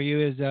question for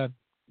you is,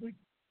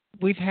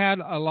 we've had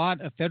a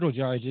lot of federal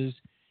judges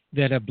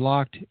that have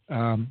blocked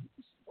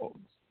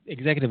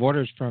executive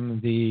orders from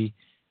the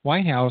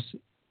White House,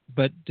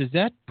 but does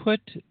that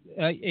put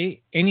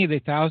any of the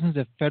thousands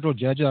of federal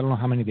judges, I don't know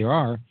how many there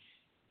are,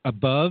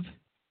 above,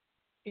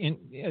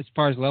 as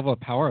far as level of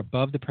power,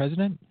 above the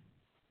president?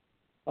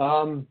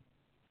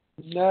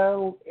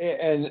 No,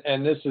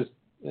 and this is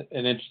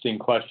an interesting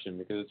question,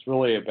 because it's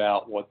really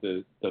about what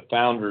the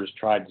founders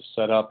tried to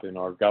set up in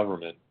our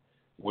government,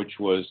 which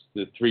was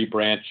the three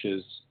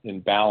branches in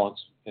balance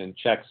and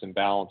checks and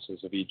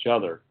balances of each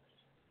other,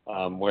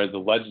 where the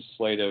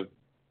legislative,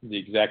 the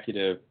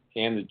executive,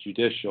 and the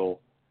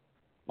judicial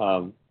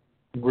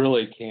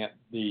really can't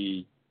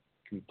be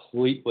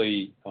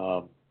completely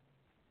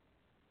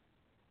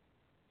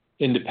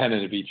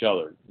independent of each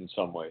other in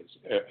some ways,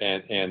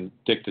 and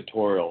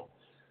dictatorial.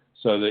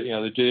 So that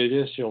the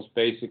judicial is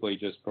basically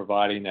just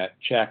providing that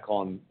check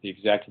on the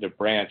executive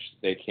branch.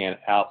 They can't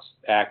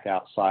act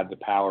outside the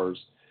powers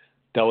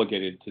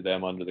delegated to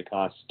them under the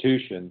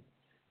Constitution.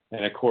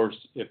 And of course,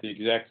 if the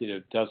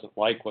executive doesn't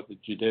like what the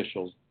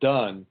judicial's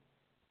done,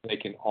 they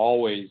can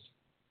always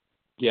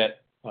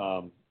get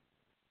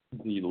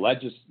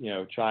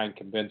try and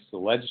convince the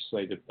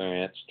legislative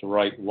branch to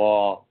write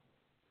law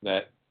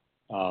that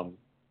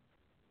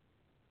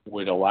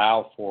would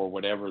allow for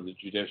whatever the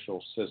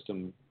judicial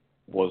system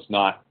was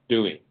not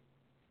doing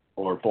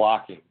or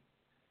blocking.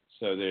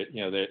 So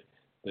that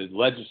the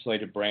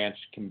legislative branch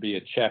can be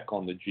a check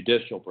on the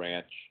judicial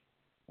branch.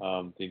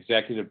 The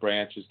executive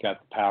branch has got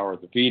the power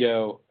of the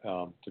veto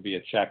to be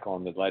a check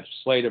on the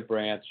legislative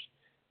branch,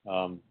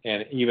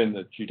 and even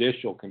the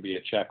judicial can be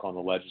a check on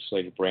the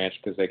legislative branch,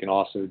 because they can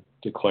also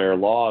declare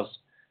laws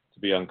to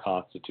be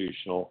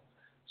unconstitutional.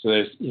 So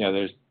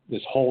there's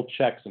this whole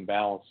checks and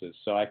balances.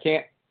 So I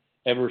can't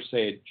ever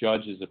say a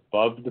judge is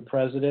above the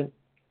president,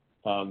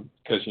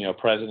 because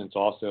presidents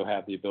also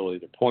have the ability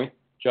to appoint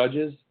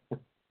judges.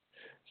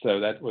 So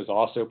that was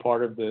also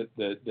part of the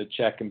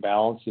check and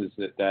balance, is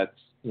that's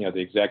the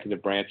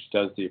executive branch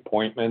does the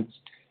appointments,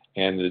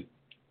 and the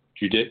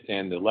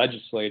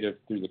legislative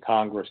through the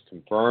Congress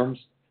confirms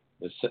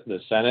the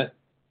Senate.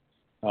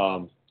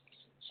 So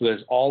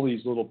there's all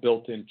these little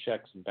built-in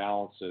checks and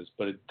balances,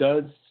 but it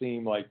does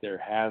seem like there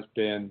has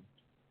been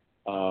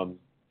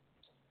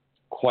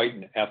quite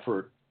an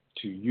effort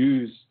to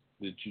use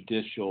the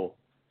judicial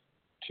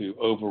to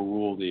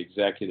overrule the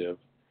executive.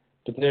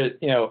 But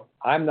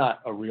I'm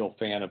not a real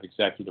fan of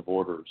executive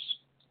orders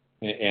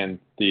and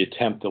the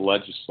attempt to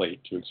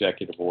legislate to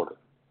executive order.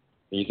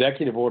 The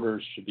executive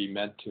orders should be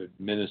meant to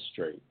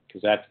administrate,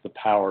 because that's the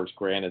powers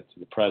granted to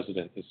the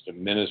president, is to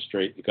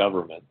administrate the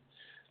government.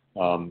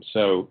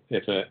 So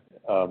if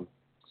an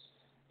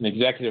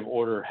executive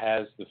order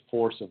has the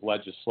force of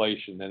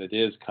legislation, then it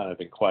is kind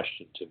of in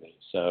question to me.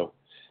 So,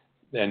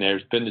 and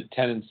there's been a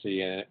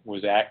tendency, and it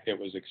was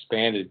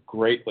expanded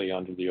greatly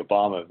under the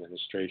Obama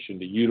administration,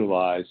 to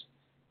utilize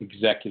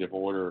executive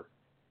order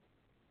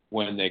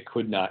when they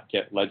could not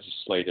get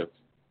legislative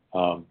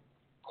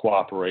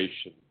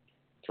cooperation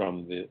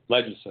from the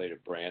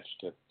legislative branch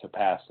to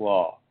pass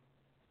law.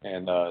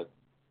 And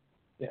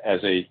as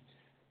a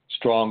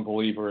strong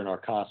believer in our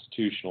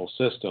constitutional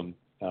system,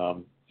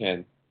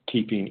 and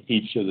keeping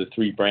each of the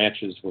three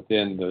branches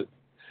within the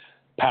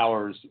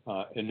powers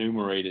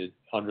enumerated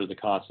under the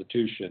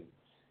Constitution,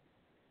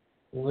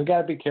 we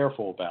got to be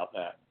careful about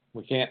that.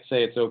 We can't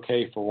say it's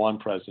okay for one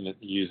president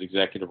to use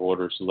executive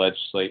orders to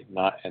legislate,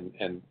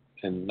 and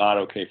not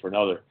okay for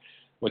another.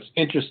 What's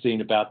interesting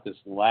about this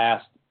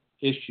last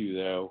issue,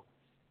 though,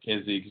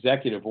 is the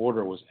executive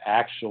order was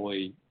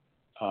actually,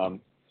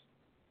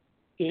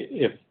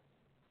 if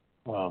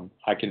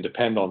I can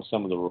depend on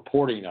some of the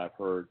reporting I've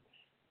heard,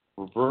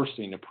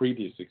 reversing a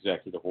previous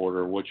executive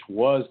order, which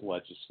was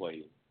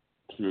legislating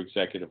through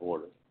executive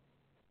order.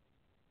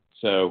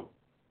 So,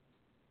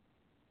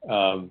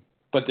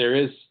 but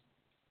there's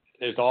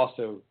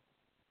also,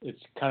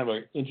 it's kind of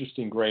an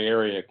interesting gray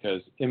area,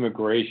 because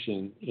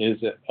immigration is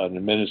an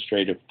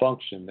administrative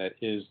function that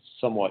is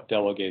somewhat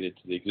delegated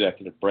to the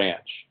executive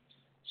branch.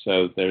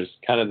 So there's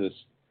kind of this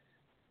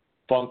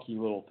funky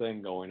little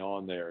thing going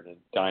on there, and a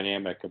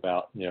dynamic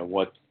about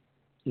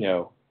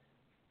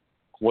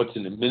what's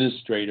an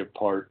administrative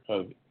part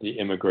of the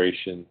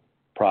immigration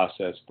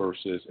process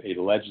versus a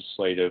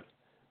legislative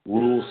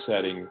rule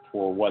setting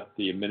for what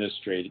the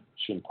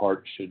administration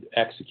part should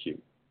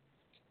execute.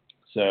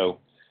 So,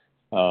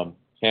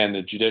 and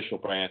the judicial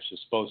branch is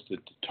supposed to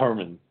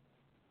determine,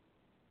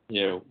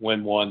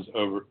 when one's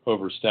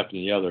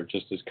overstepping the other,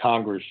 just as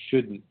Congress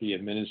shouldn't be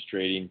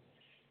administrating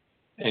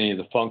any of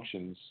the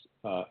functions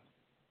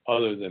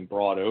other than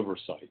broad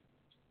oversight.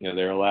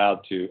 They're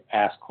allowed to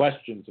ask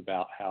questions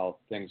about how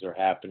things are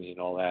happening and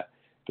all that,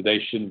 but they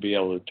shouldn't be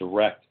able to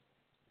direct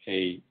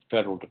a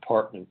federal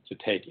department to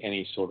take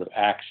any sort of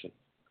action.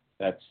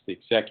 That's the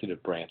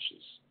executive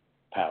branch's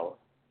power.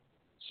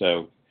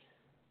 So,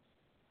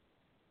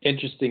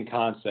 interesting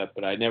concept,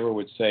 but I never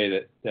would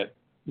say that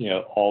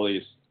all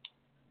these.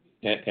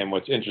 And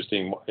what's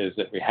interesting is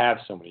that we have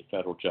so many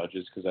federal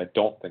judges, because I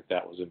don't think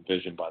that was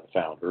envisioned by the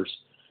founders.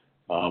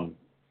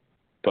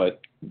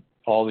 But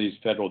all these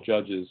federal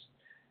judges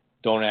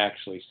don't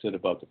actually sit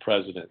above the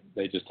president.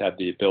 They just have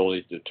the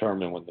ability to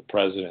determine when the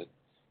president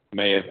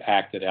may have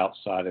acted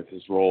outside of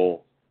his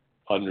role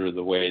under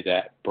the way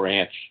that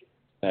branch,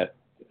 that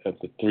of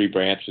the three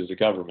branches of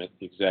government,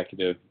 the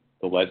executive,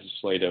 the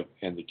legislative,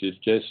 and the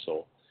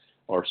judicial,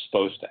 are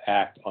supposed to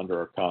act under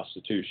our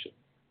Constitution.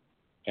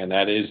 And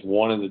that is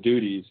one of the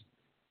duties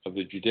of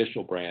the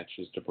judicial branch,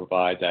 is to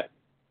provide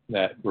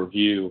that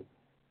review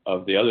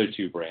of the other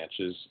two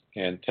branches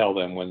and tell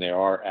them when they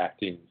are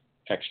acting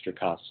extra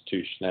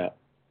constitutional.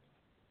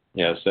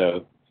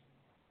 So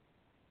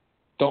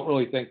don't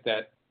really think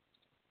that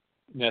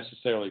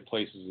necessarily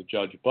places a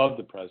judge above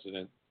the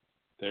president.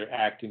 They're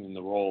acting in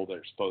the role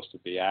they're supposed to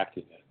be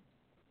acting in.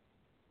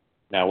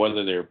 Now,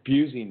 whether they're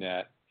abusing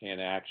that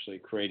and actually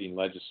creating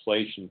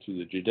legislation to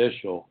the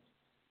judicial,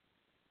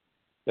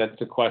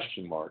 that's a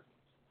question mark.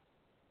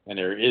 And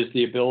there is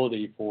the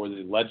ability for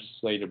the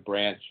legislative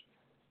branch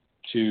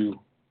to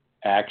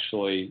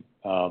actually,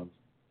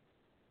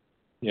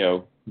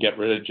 get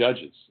rid of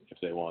judges if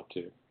they want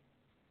to.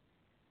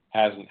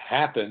 Hasn't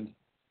happened.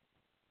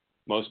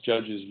 Most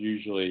judges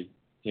usually,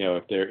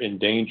 if they're in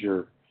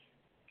danger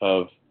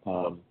of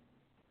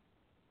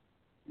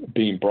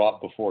being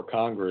brought before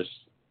Congress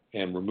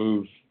and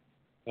removed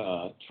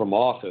from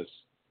office,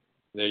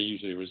 they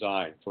usually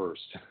resign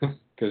first,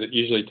 because it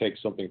usually takes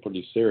something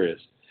pretty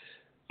serious.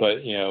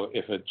 But,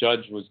 if a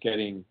judge was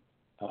getting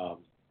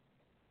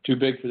too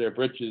big for their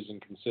britches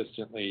and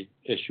consistently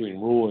issuing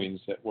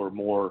rulings that were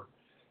more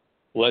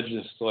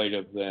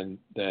legislative than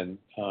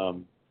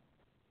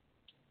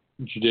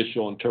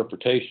judicial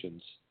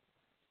interpretations,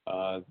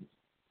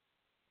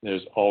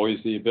 there's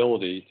always the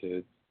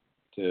ability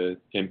to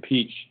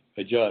impeach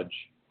a judge,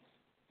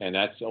 and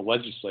that's a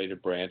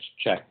legislative branch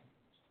check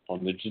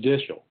on the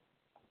judicial.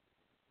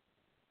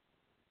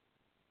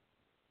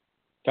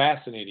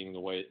 Fascinating the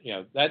way,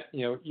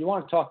 you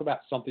want to talk about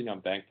something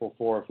I'm thankful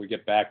for. If we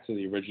get back to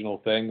the original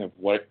thing of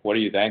what are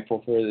you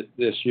thankful for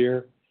this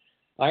year?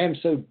 I am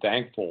so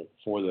thankful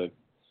for the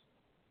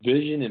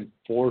vision and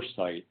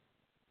foresight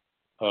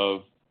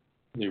of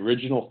the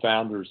original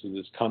founders of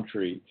this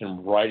country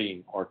in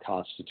writing our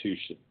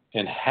Constitution,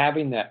 and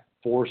having that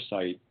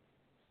foresight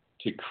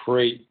to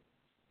create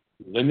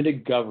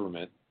limited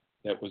government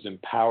that was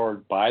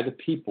empowered by the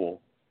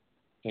people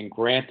and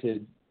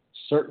granted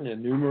certain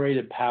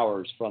enumerated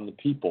powers from the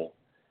people,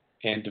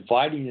 and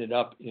dividing it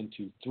up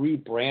into three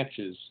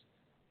branches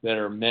that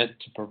are meant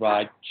to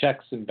provide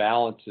checks and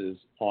balances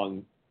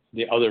on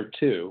the other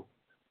two,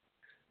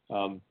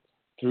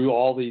 through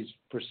all these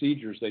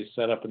procedures they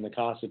set up in the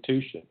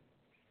Constitution.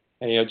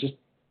 And, just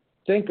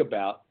think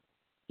about,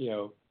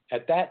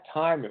 at that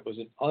time it was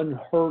an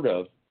unheard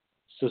of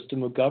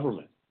system of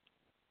government.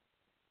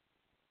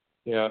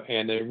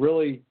 And they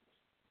really,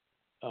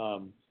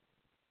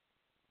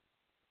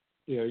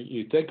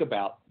 you think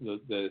about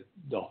the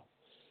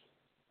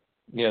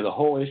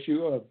whole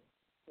issue of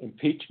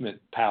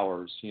impeachment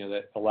powers,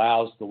 that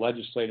allows the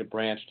legislative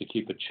branch to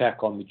keep a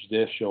check on the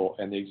judicial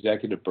and the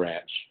executive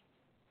branch.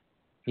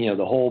 The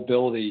whole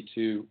ability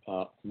to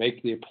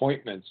make the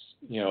appointments,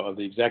 of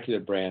the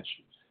executive branch,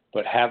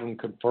 but have them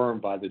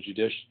confirmed by the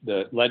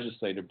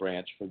legislative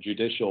branch for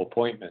judicial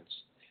appointments.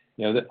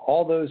 That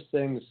all those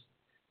things,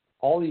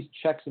 all these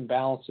checks and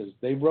balances,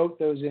 they wrote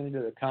those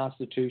into the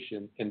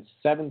Constitution in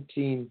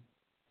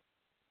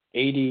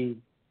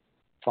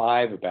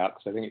 1785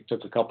 because I think it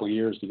took a couple of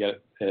years to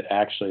get it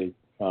actually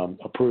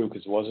approved,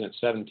 because it wasn't at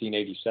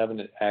 1787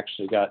 it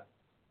actually got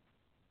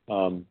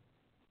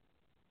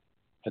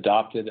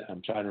adopted.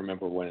 I'm trying to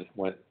remember when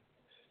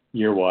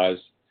year-wise,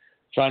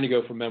 trying to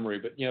go from memory,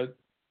 but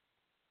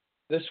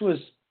this was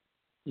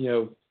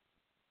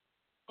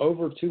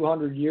over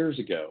 200 years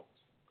ago,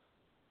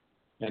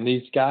 and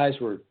these guys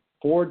were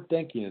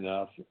forward-thinking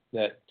enough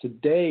that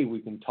today we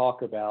can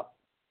talk about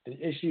an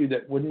issue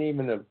that wouldn't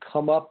even have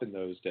come up in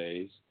those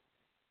days,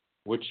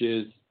 which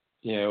is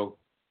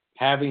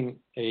having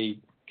a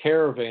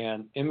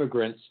caravan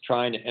immigrants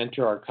trying to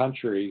enter our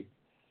country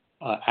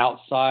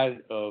outside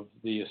of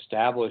the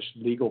established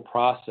legal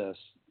process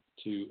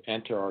to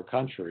enter our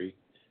country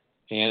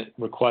and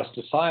request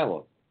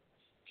asylum.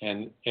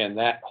 And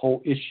that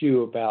whole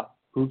issue about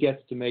who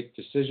gets to make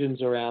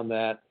decisions around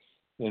that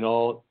and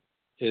all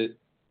it,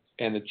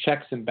 and the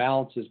checks and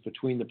balances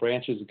between the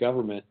branches of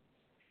government,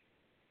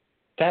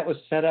 that was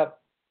set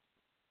up,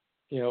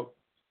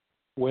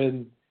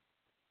 when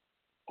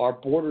our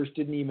borders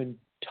didn't even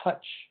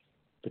touch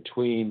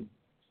between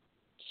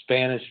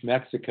Spanish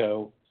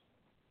Mexico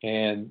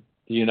and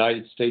the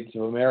United States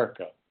of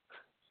America.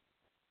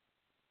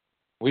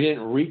 We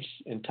didn't reach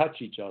and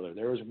touch each other.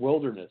 There was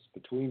wilderness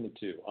between the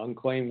two,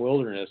 unclaimed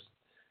wilderness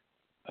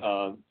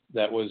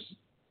that was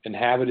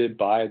inhabited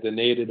by the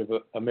Native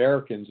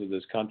Americans of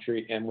this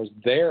country and was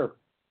their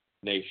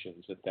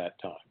nations at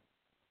that time.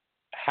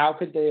 How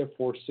could they have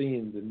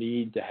foreseen the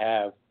need to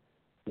have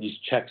these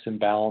checks and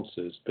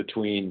balances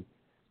between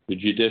the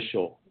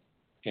judicial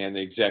and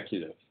the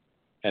executive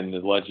and the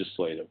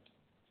legislative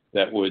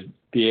that would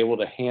be able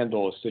to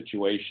handle a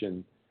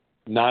situation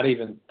not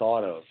even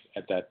thought of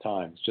at that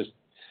time? It's just,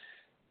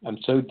 I'm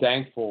so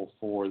thankful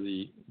for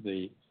the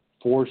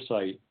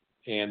foresight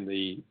and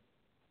the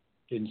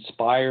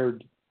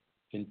inspired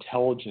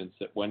intelligence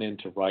that went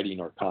into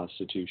writing our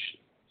Constitution,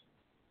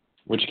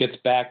 which gets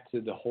back to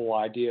the whole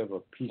idea of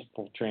a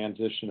peaceful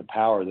transition of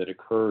power that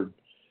occurred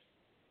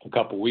a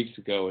couple weeks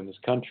ago in this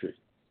country.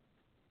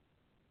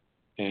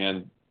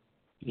 And,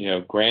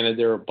 granted,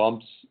 there are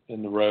bumps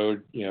in the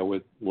road,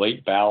 with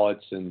late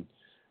ballots and,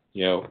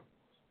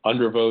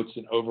 undervotes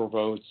and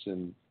overvotes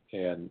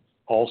and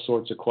all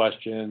sorts of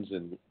questions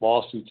and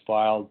lawsuits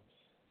filed.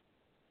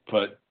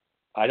 But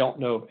I don't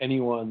know of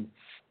anyone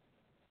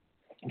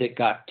that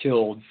got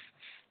killed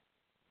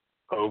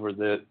over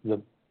the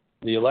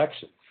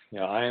election.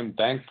 I am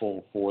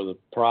thankful for the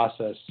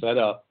process set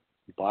up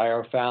by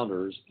our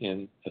founders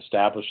in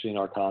establishing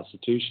our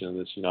Constitution of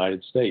this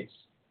United States,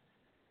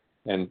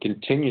 and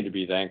continue to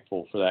be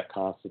thankful for that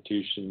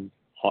Constitution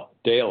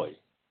daily.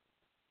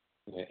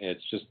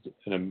 It's just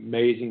an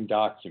amazing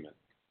document.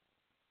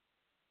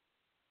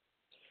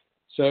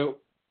 So,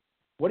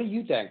 what are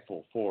you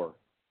thankful for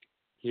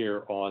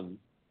here on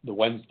the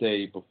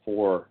Wednesday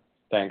before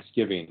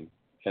Thanksgiving,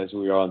 as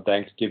we are on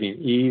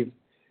Thanksgiving Eve?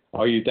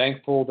 Are you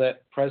thankful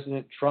that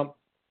President Trump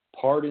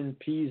pardoned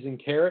peas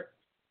and carrot,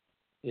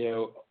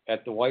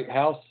 at the White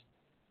House?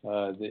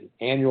 The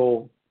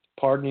annual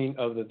pardoning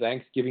of the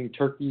Thanksgiving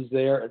turkeys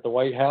there at the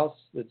White House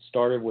that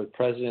started with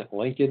President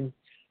Lincoln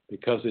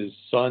because his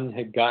son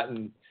had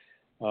gotten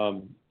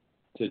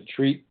to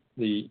treat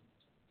the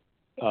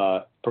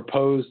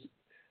proposed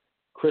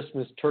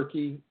Christmas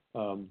turkey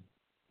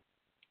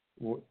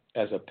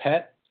as a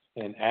pet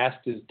and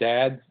asked his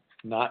dad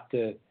not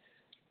to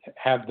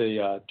have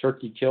the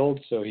turkey killed,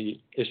 so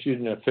he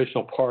issued an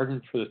official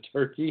pardon for the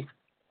turkey.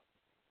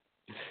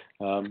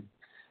 As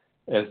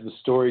the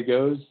story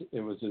goes,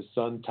 it was his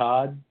son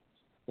Todd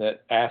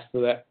that asked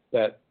for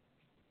that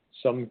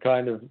some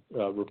kind of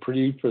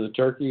reprieve for the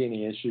turkey, and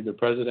he issued a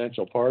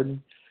presidential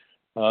pardon.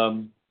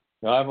 Now,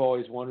 I've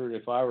always wondered,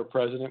 if I were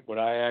president, would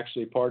I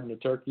actually pardon the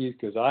turkeys?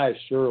 Because I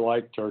sure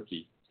like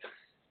turkey.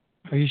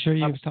 Are you sure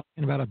he was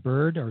talking about a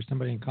bird or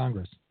somebody in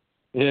Congress?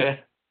 Yeah.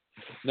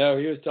 No,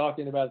 he was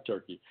talking about a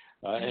turkey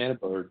and a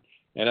bird.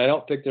 And I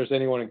don't think there's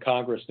anyone in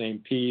Congress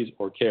named peas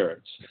or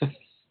carrots.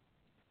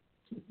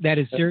 That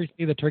is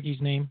seriously the turkey's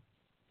name?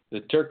 The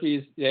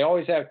turkeys, they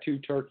always have two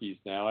turkeys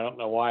now. I don't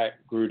know why it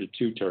grew to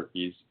two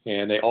turkeys.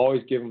 And they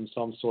always give them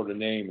some sort of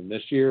name. And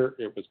this year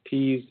it was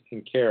peas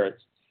and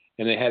carrots.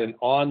 And they had an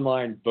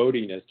online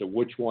voting as to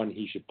which one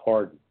he should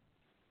pardon.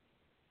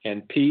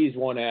 And peas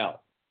won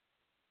out.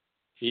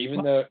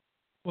 Even though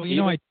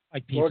I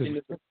like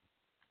peas.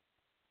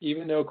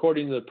 Even though,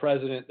 according to the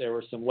president, there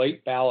were some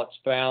late ballots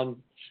found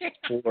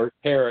for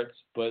carrots,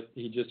 but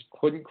he just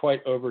couldn't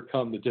quite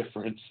overcome the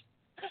difference.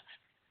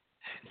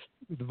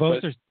 The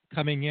votes are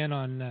coming in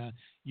on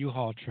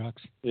U-Haul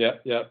trucks. Yeah.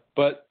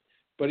 But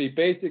he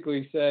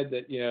basically said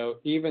that,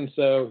 even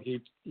so,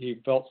 he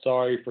felt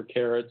sorry for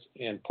carrots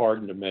and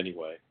pardoned them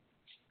anyway.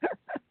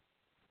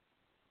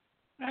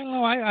 I don't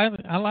know.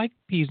 I like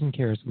peas and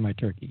carrots in my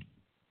turkey.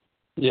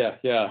 Yeah.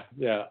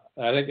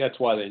 I think that's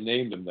why they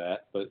named them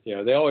that. But,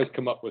 they always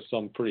come up with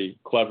some pretty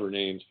clever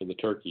names for the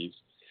turkeys.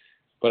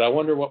 But I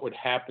wonder what would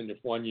happen if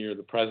one year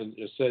the president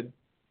just said,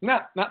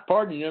 not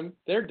pardoning them,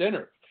 they're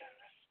dinner.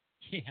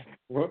 Yeah.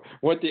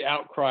 What the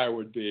outcry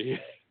would be.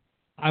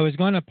 I was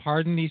going to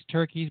pardon these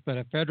turkeys, but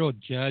a federal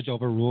judge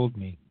overruled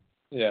me.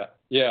 Yeah.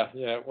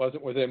 It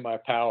wasn't within my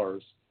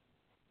powers.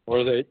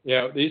 Or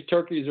these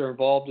turkeys are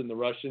involved in the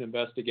Russian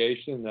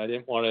investigation, and I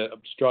didn't want to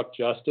obstruct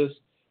justice.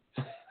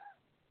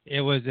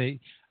 It was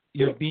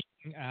you're being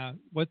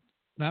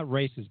not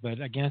racist, but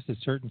against a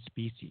certain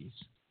species.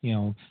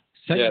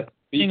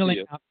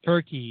 Singling out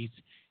turkeys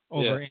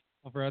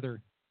over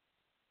other.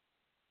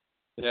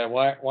 Yeah,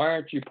 why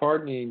aren't you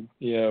pardoning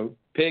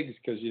pigs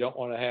because you don't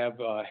want to have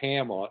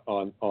ham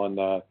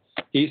on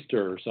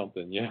Easter or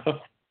something?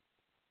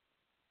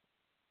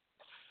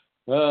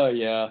 Oh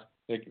yeah,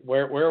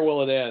 where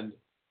will it end?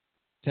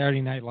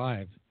 Saturday Night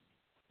Live.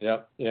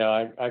 Yep.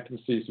 Yeah, I can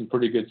see some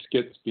pretty good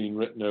skits being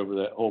written over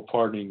that whole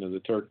pardoning of the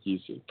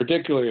turkeys,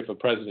 particularly if a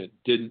president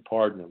didn't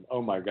pardon them.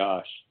 Oh, my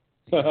gosh.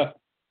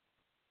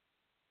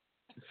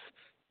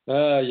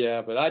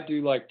 Yeah, but I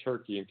do like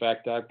turkey. In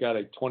fact, I've got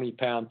a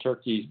 20-pound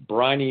turkey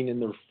brining in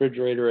the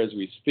refrigerator as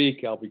we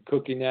speak. I'll be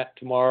cooking that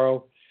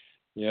tomorrow.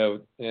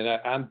 And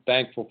I'm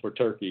thankful for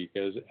turkey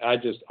because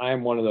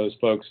I'm one of those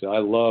folks that I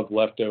love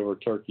leftover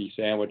turkey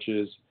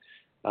sandwiches.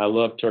 I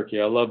love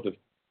turkey. I love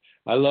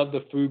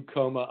the food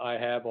coma I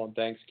have on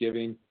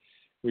Thanksgiving.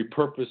 We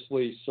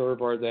purposely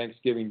serve our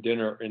Thanksgiving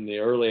dinner in the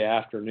early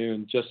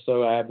afternoon just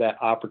so I have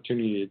that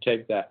opportunity to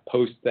take that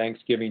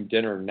post-Thanksgiving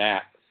dinner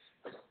nap.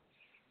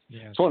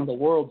 Yes. It's one of the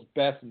world's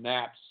best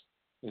naps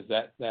is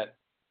that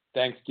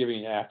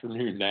Thanksgiving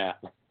afternoon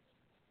nap.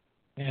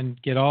 And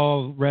get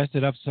all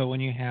rested up so when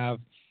you have,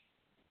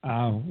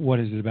 what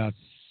is it, about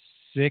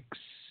 6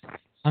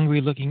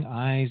 hungry-looking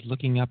eyes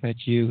looking up at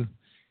you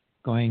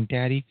going,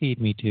 Daddy, feed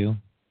me too.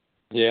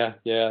 Yeah.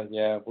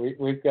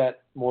 We've got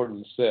more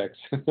than 6.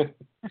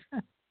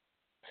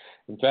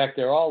 In fact,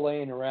 they're all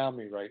laying around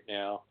me right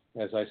now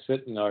as I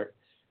sit in our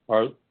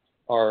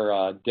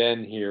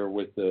den here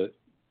with the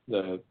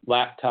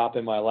laptop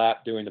in my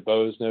lap doing the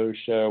Boze Noze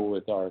show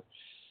with our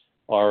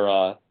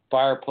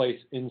fireplace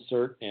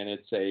insert, and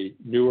it's a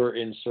newer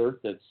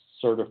insert that's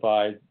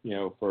certified,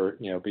 for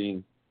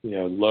being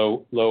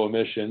low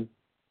emission.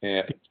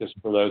 And just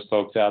for those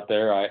folks out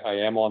there, I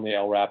am on the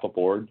LRAPA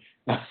board.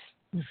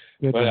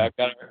 But I've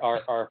got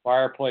our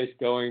fireplace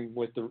going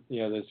with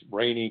this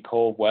rainy,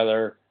 cold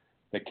weather.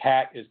 The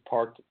cat is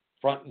parked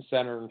front and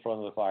center in front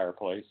of the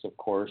fireplace, of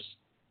course,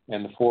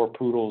 and the 4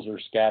 poodles are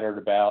scattered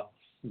about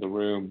the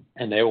room,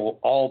 and they will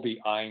all be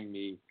eyeing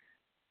me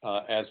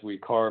as we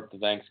carve the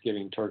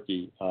Thanksgiving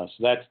turkey. So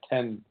that's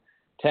 10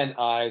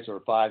 eyes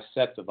or 5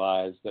 sets of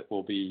eyes that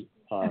will be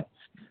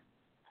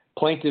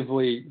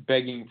plaintively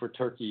begging for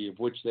turkey, of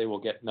which they will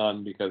get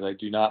none because I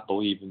do not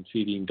believe in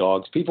feeding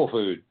dogs people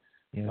food.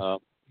 Yes.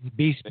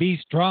 Be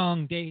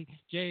strong, Jay.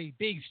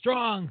 Be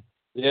strong.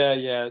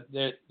 Yeah.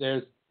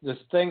 There's this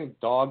thing.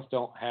 Dogs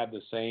don't have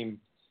the same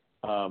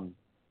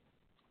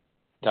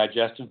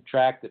digestive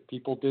tract that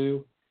people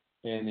do,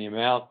 and the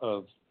amount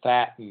of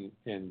fat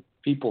in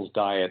people's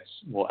diets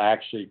will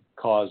actually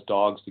cause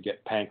dogs to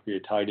get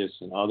pancreatitis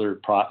and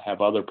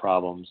have other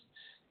problems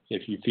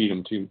if you feed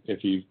them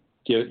if you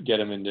get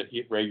them into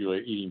regular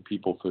eating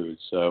people food.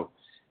 So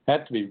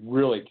have to be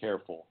really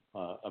careful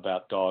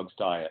about dogs'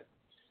 diet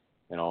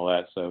and all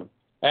that. So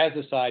as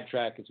a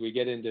sidetrack, as we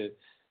get into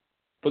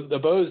the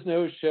Boze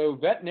Noze Show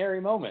veterinary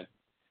moment,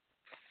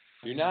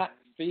 do not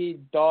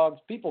feed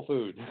dogs people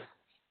food.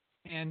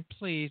 And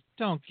please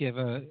don't give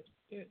a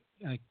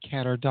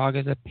cat or dog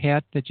as a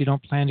pet that you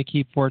don't plan to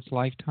keep for its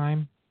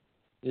lifetime.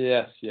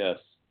 Yes.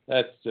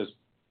 That's just,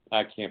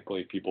 I can't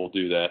believe people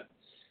do that.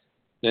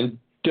 And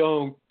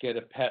don't get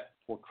a pet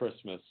for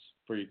Christmas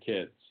for your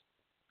kids.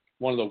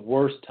 One of the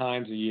worst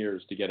times of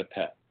years to get a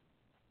pet.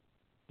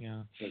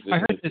 Yeah. I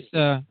heard this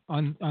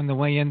on the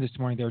way in this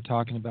morning. They were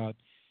talking about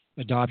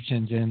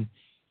adoptions, and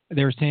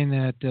they were saying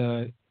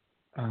that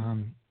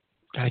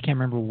I can't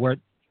remember what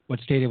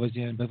state it was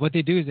in, but what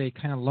they do is they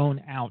kind of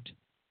loan out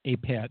a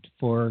pet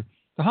for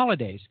the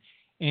holidays.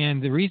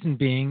 And the reason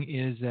being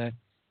is that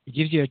it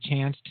gives you a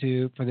chance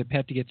for the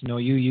pet to get to know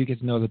you, you get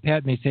to know the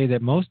pet. And they say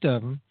that most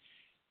of them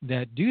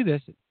that do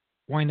this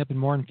wind up in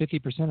more than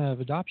 50%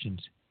 of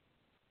adoptions.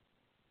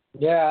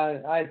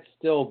 Yeah, I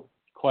still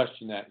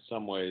question that in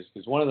some ways,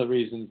 because one of the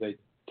reasons they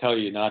tell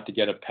you not to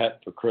get a pet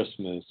for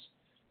Christmas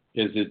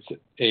is it's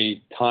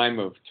a time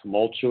of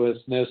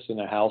tumultuousness in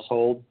a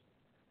household.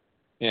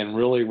 And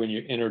really, when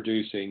you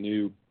introduce a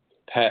new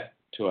pet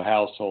to a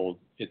household,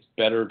 it's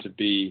better to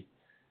be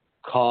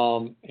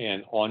calm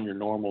and on your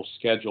normal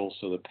schedule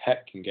so the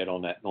pet can get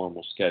on that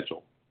normal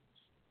schedule.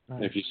 Right.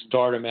 And if you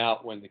start them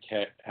out when the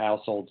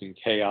household's in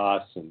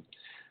chaos and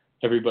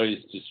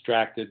everybody's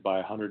distracted by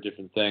 100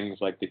 different things,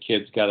 like the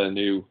kids got a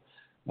new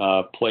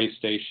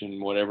PlayStation,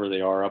 whatever they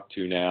are up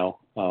to now,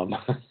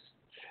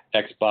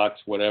 Xbox,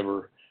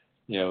 whatever,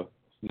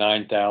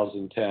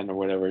 9,010 or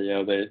whatever,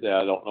 I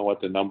don't know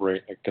what the number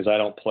is because I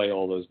don't play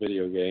all those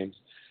video games.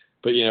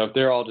 But, if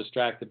they're all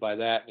distracted by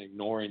that and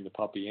ignoring the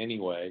puppy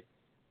anyway,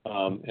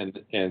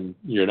 and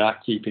you're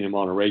not keeping them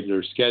on a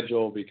regular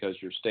schedule because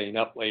you're staying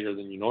up later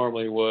than you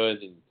normally would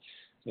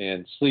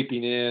and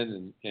sleeping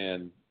in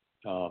and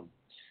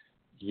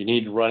you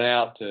need to run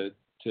out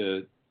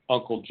to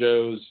Uncle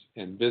Joe's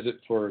and visit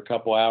for a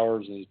couple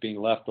hours and he's being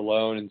left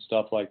alone and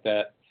stuff like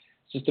that.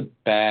 It's just a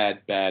bad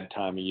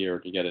time of year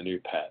to get a new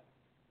pet.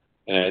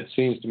 And it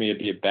seems to me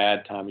it'd be a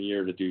bad time of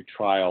year to do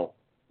trial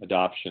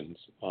adoptions.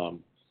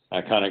 I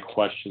kind of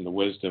question the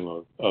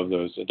wisdom of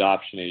those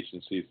adoption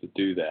agencies that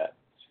do that.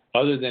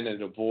 Other than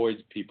it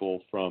avoids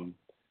people from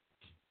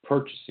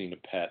purchasing a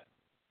pet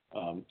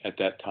at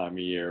that time of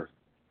year,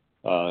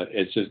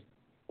 it's just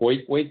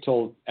wait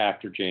till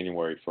after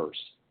January 1st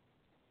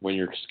when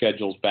your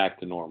schedule's back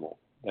to normal.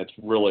 That's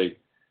really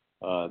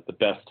the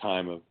best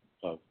time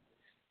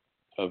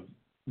of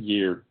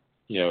year,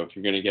 if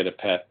you're going to get a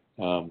pet,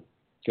 because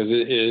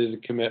it is a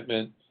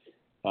commitment,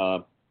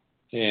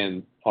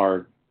 and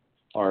our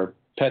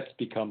pets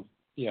become,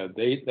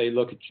 they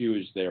look at you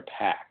as their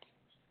pack,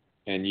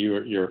 and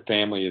your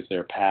family is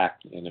their pack,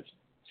 and if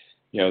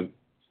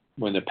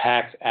when the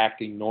pack's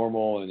acting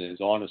normal and is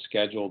on a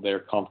schedule, they're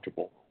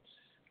comfortable.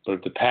 But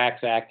if the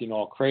pack's acting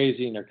all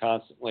crazy and they're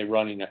constantly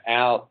running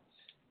out,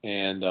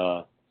 and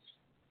the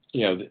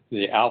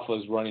alpha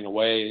is running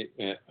away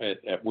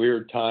at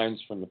weird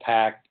times from the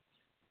pack,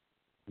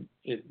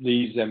 it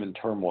leaves them in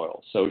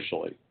turmoil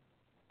socially.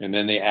 And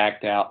then they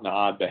act out in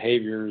odd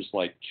behaviors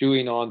like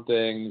chewing on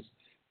things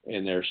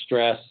in their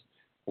stress,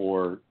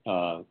 or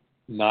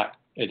not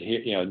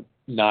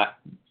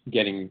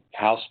getting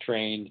house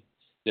trained,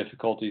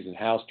 difficulties in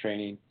house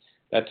training.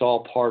 That's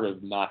all part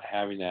of not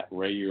having that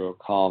regular,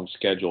 calm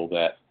schedule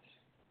that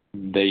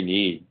they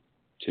need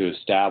to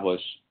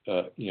establish,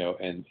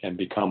 and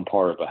become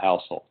part of a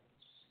household.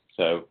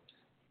 So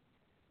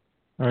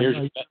here's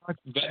a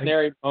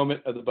veterinary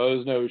moment of the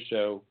Boze Noze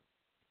Show.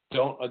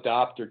 Don't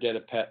adopt or get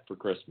a pet for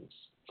Christmas.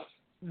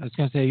 I was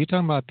going to say, are you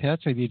talking about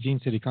pets or the Eugene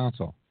City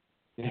Council?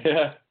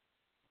 Yeah.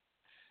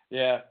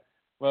 Yeah.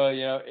 Well,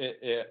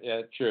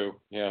 true.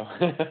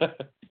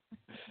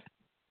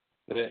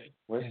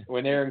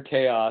 When they're in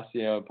chaos,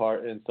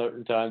 in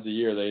certain times of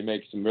year, they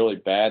make some really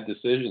bad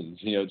decisions.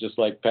 Just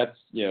like pets,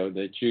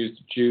 they choose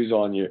to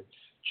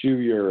chew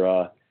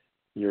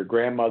your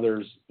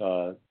grandmother's,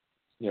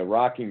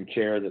 rocking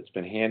chair that's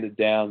been handed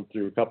down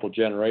through a couple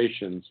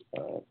generations,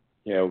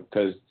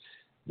 because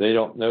they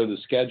don't know the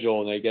schedule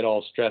and they get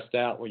all stressed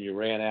out when you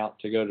ran out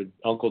to go to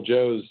Uncle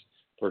Joe's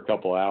for a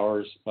couple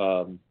hours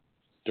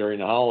during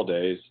the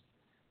holidays.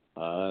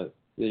 The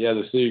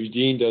city of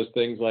Eugene does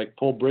things like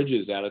pull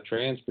bridges out of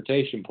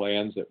transportation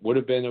plans that would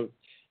have been an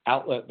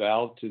outlet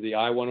valve to the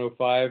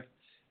I-105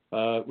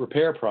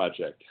 repair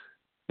project.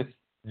 There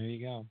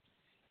you go.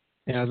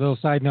 Yeah, a little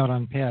side note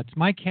on pets.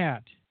 My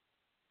cat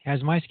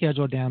has my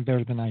schedule down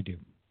better than I do.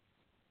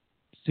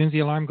 As soon as the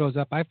alarm goes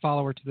up, I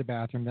follow her to the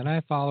bathroom. Then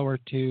I follow her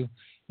to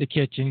the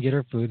kitchen, get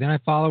her food. Then I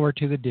follow her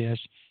to the dish.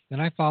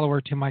 Then I follow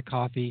her to my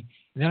coffee.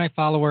 And then I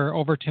follow her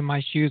over to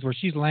my shoes where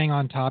she's laying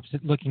on top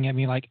looking at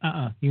me like,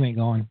 you ain't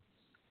going.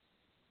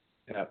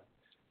 Yeah.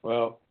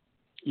 Well,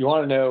 you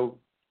want to know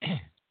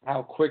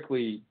how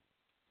quickly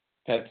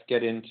pets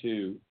get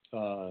into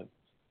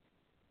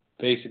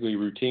basically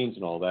routines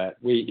and all that.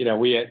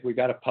 We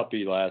got a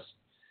puppy last,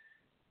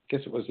 I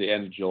guess it was the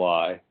end of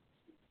July,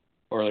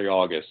 early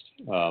August.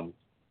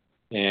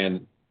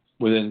 And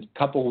within a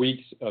couple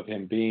weeks of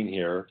him being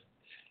here,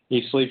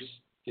 he sleeps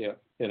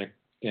in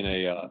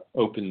a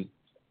open,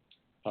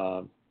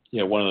 one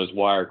of those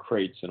wire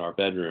crates in our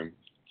bedroom.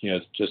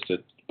 It's just a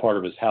part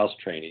of his house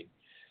training.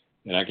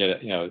 And I get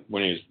it,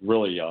 when he was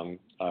really young,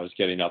 I was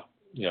getting up,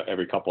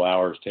 every couple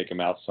hours, take him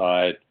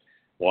outside,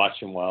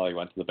 watch him while he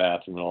went to the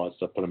bathroom and all that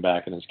stuff, put him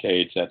back in his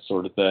cage, that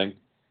sort of thing,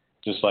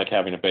 just like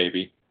having a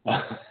baby.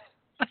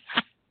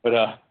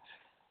 But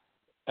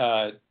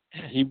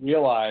he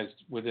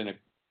realized within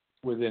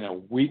a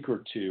week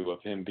or two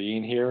of him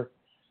being here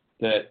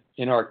that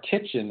in our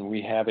kitchen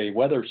we have a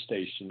weather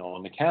station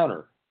on the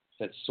counter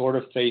that sort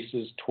of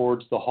faces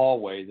towards the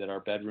hallway that our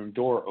bedroom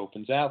door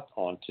opens out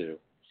onto.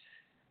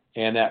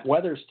 And that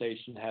weather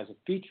station has a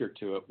feature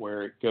to it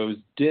where it goes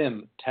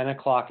dim 10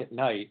 o'clock at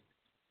night,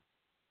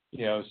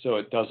 so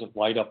it doesn't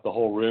light up the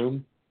whole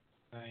room.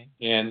 Right.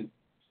 And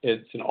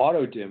it's an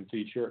auto dim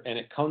feature, and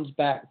it comes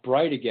back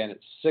bright again at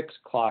 6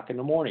 o'clock in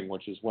the morning,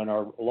 which is when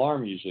our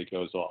alarm usually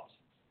goes off.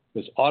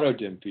 This auto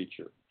dim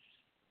feature.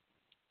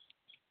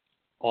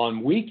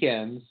 On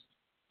weekends,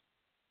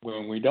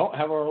 when we don't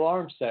have our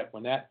alarm set,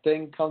 when that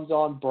thing comes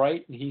on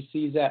bright and he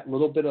sees that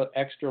little bit of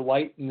extra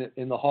light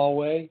in the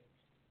hallway,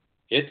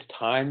 it's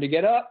time to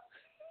get up.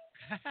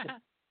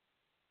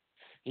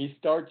 He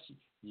starts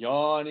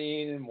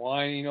yawning and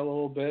whining a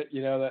little bit.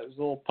 That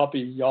little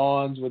puppy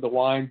yawns with the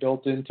whine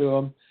built into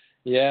him.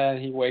 Yeah,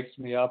 and he wakes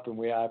me up, and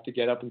we have to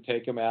get up and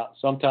take him out.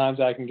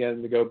 Sometimes I can get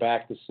him to go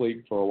back to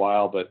sleep for a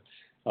while, but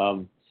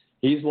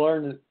he's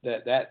learned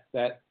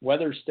that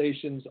weather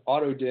station's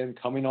auto dim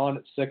coming on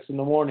at 6 in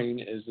the morning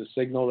is a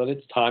signal that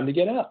it's time to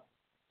get up.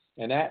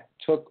 And that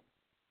took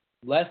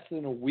less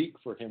than a week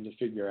for him to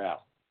figure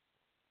out.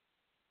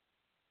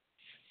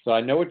 So I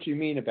know what you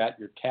mean about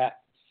your cat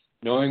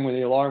knowing when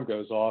the alarm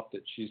goes off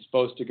that she's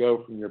supposed to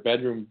go from your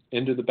bedroom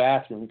into the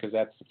bathroom because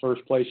that's the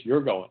first place you're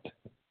going.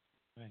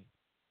 Right.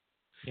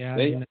 Yeah.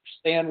 They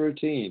understand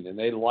routine, and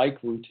they like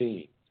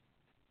routine.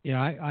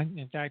 Yeah, I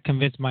in fact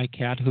convinced my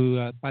cat,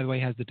 who, by the way,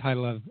 has the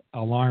title of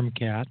Alarm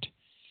Cat,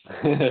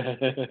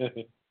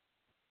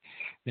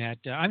 that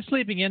I'm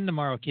sleeping in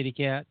tomorrow, kitty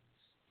cat.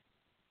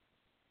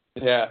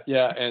 Yeah,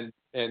 and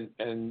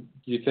do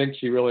you think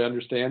she really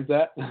understands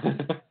that?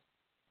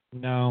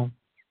 No,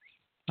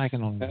 I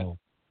can only hope.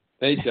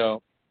 They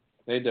don't.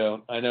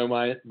 I know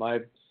my.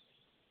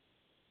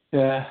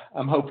 Yeah,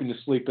 I'm hoping to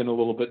sleep in a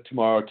little bit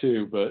tomorrow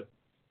too, but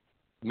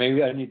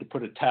maybe I need to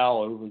put a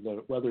towel over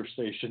the weather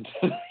station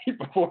tonight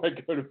before I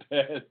go to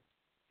bed.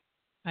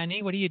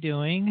 Honey, what are you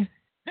doing?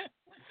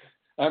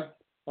 I'm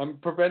I'm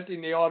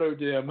preventing the auto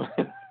dim.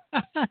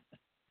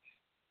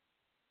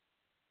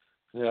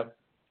 Yep.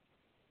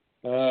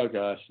 Oh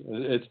gosh,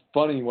 it's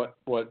funny what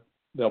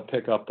they'll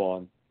pick up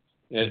on,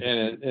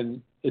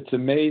 and it's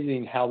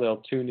amazing how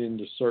they'll tune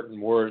into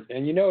certain words.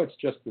 And it's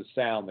just the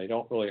sound; they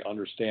don't really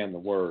understand the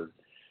word.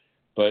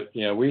 But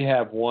we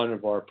have one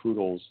of our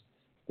poodles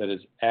that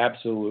is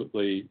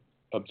absolutely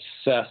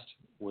obsessed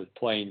with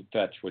playing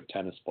fetch with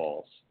tennis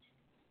balls,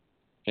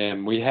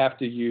 and we have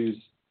to use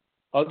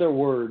other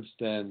words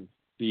than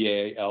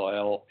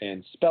BALL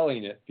and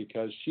spelling it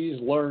because she's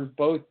learned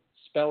both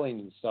spelling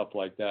and stuff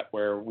like that,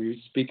 where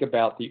we speak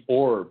about the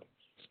orb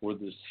or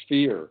the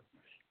sphere.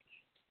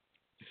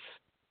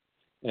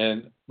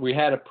 And we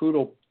had a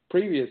poodle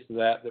previous to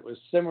that was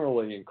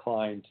similarly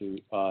inclined to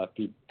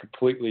be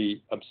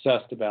completely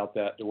obsessed about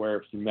that, to where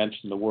if you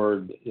mentioned the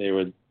word, they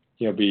would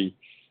be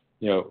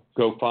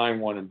go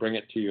find one and bring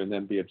it to you and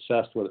then be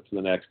obsessed with it for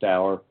the next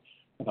hour.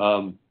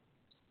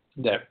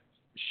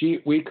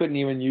 We couldn't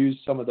even use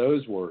some of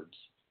those words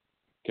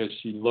because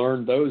she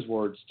learned those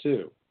words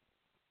too.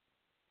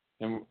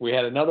 And we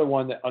had another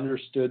one that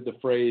understood the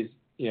phrase,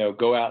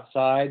 go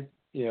outside,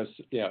 so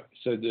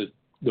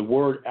the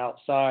word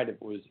outside, if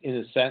it was in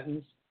a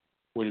sentence,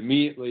 would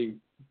immediately,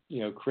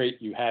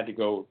 create you had to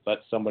go let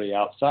somebody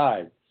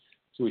outside.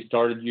 So we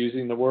started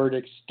using the word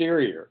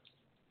exterior.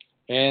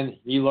 And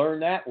he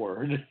learned that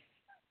word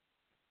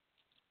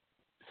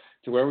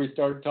to where we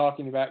started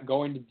talking about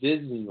going to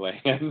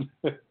Disneyland.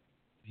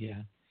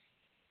 Yeah.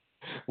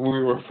 We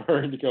were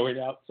referring to going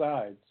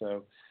outside.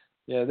 So,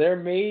 they're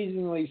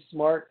amazingly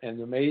smart,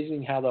 and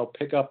amazing how they'll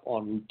pick up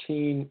on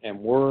routine and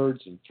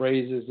words and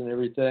phrases and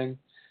everything.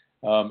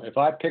 If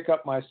I pick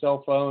up my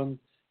cell phone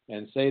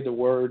and say the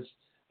words,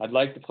 I'd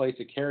like to place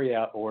a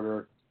carryout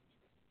order,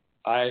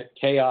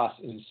 chaos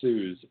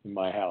ensues in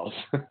my house.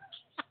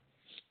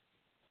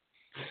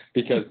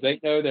 Because they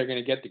know they're going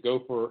to get to go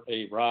for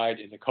a ride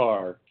in the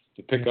car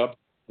to pick up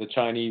the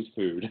Chinese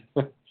food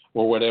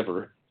or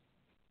whatever.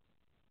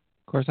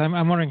 Of course, I'm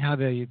wondering how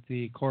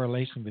the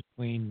correlation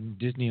between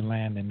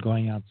Disneyland and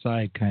going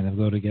outside kind of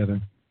go together.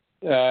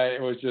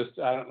 It was just,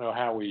 I don't know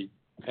how we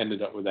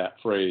ended up with that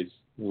phrase.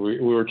 We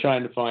were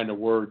trying to find a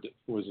word that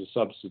was a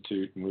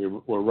substitute, and we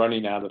were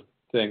running out of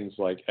things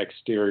like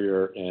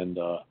exterior and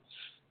all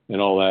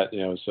that.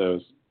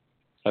 So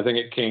I think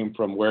it came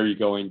from where are you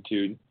going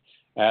to,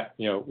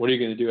 what are you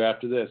going to do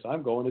after this?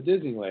 I'm going to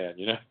Disneyland.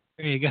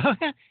 There you go.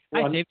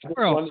 Run the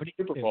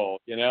Super Bowl.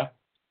 Yeah.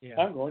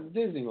 I'm going to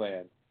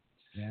Disneyland.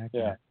 Exactly.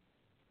 Yeah.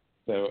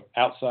 So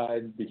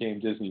outside became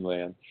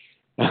Disneyland.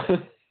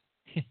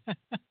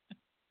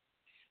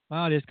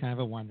 Well, it is kind of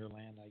a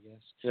wonderland, I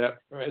guess. Yeah,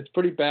 it's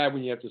pretty bad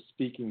when you have to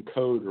speak in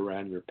code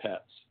around your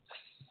pets.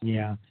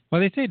 Yeah.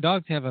 Well, they say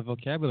dogs have a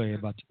vocabulary of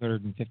about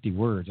 250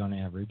 words on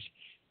average.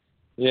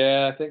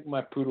 Yeah, I think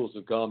my poodles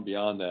have gone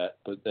beyond that,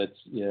 but that's,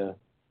 I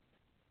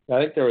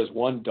think there was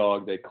one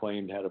dog they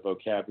claimed had a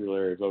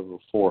vocabulary of over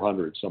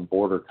 400, some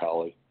border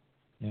collie.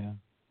 Yeah.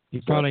 He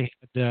probably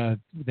had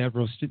that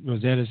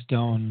Rosetta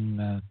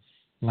Stone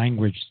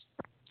language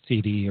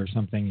CD or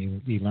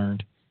something he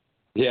learned.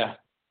 Yeah.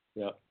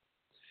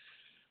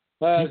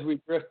 As we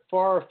drift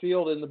far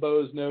afield in the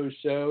Boze Noze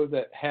show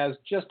that has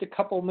just a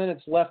couple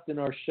minutes left in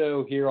our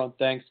show here on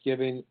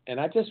Thanksgiving, and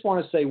I just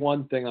want to say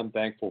one thing I'm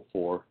thankful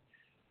for,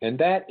 and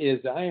that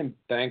is I am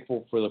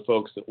thankful for the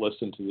folks that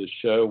listen to this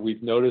show.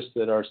 We've noticed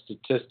that our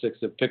statistics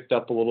have picked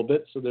up a little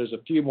bit, so there's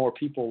a few more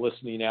people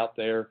listening out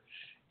there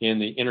in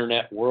the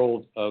internet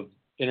world of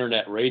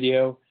internet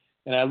radio.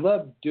 And I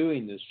love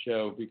doing this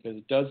show because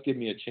it does give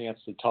me a chance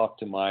to talk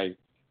to my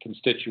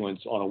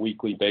constituents on a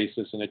weekly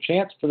basis and a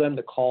chance for them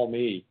to call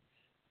me,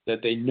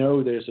 that they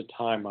know there's a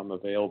time I'm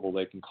available.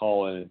 They can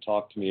call in and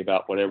talk to me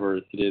about whatever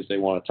it is they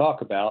want to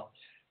talk about,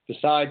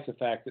 besides the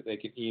fact that they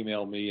can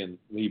email me and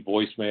leave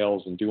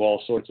voicemails and do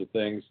all sorts of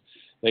things.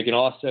 They can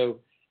also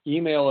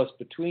email us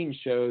between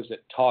shows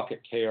at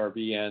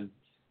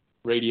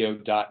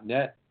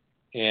talk@krbnradio.net.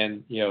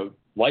 And,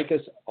 like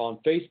us on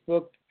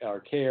Facebook,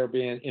 our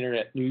KRBN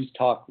Internet News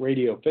Talk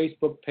Radio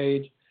Facebook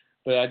page.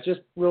 But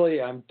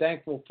I'm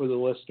thankful for the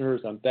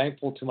listeners. I'm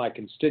thankful to my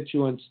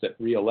constituents that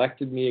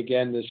reelected me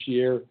again this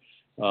year.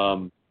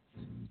 So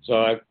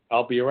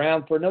I'll be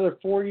around for another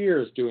 4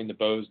 years doing the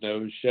Boze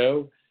Noze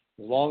show.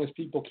 As long as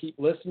people keep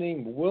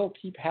listening, we'll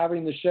keep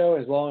having the show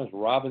as long as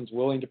Robin's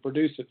willing to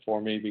produce it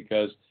for me,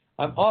 because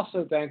I'm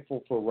also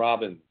thankful for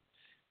Robin,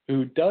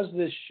 who does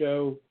this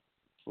show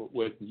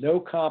with no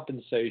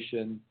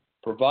compensation,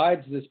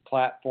 provides this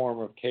platform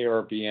of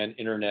KRBN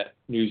Internet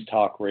News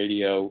Talk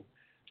Radio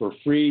for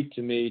free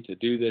to me to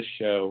do this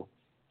show.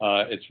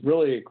 It's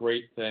really a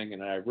great thing,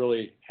 and I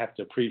really have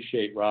to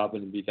appreciate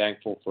Robin and be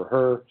thankful for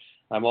her.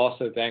 I'm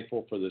also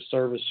thankful for the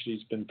service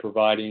she's been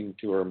providing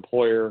to her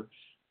employer,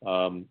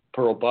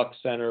 Pearl Buck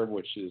Center,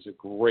 which is a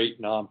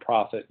great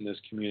nonprofit in this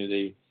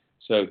community.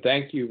 So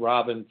thank you,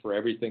 Robin, for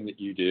everything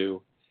that you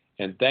do.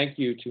 And thank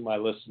you to my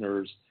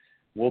listeners.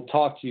 We'll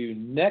talk to you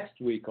next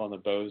week on the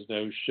Boze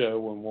Noze show,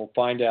 when we'll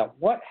find out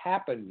what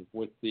happened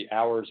with the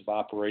hours of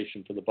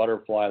operation for the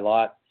butterfly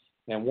lot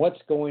and what's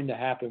going to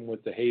happen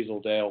with the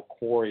Hazeldale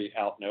quarry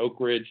out in Oak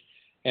Ridge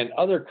and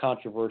other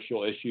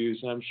controversial issues.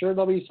 And I'm sure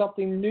there'll be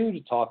something new to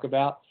talk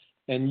about.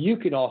 And you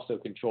can also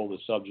control the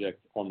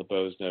subject on the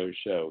Boze Noze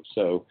Show.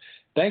 So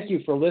thank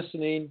you for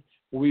listening.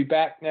 We'll be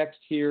back next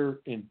here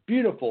in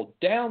beautiful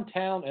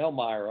downtown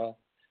Elmira.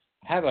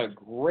 Have a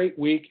great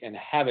week and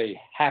have a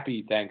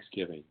happy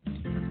Thanksgiving.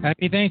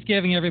 Happy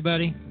Thanksgiving,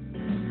 everybody.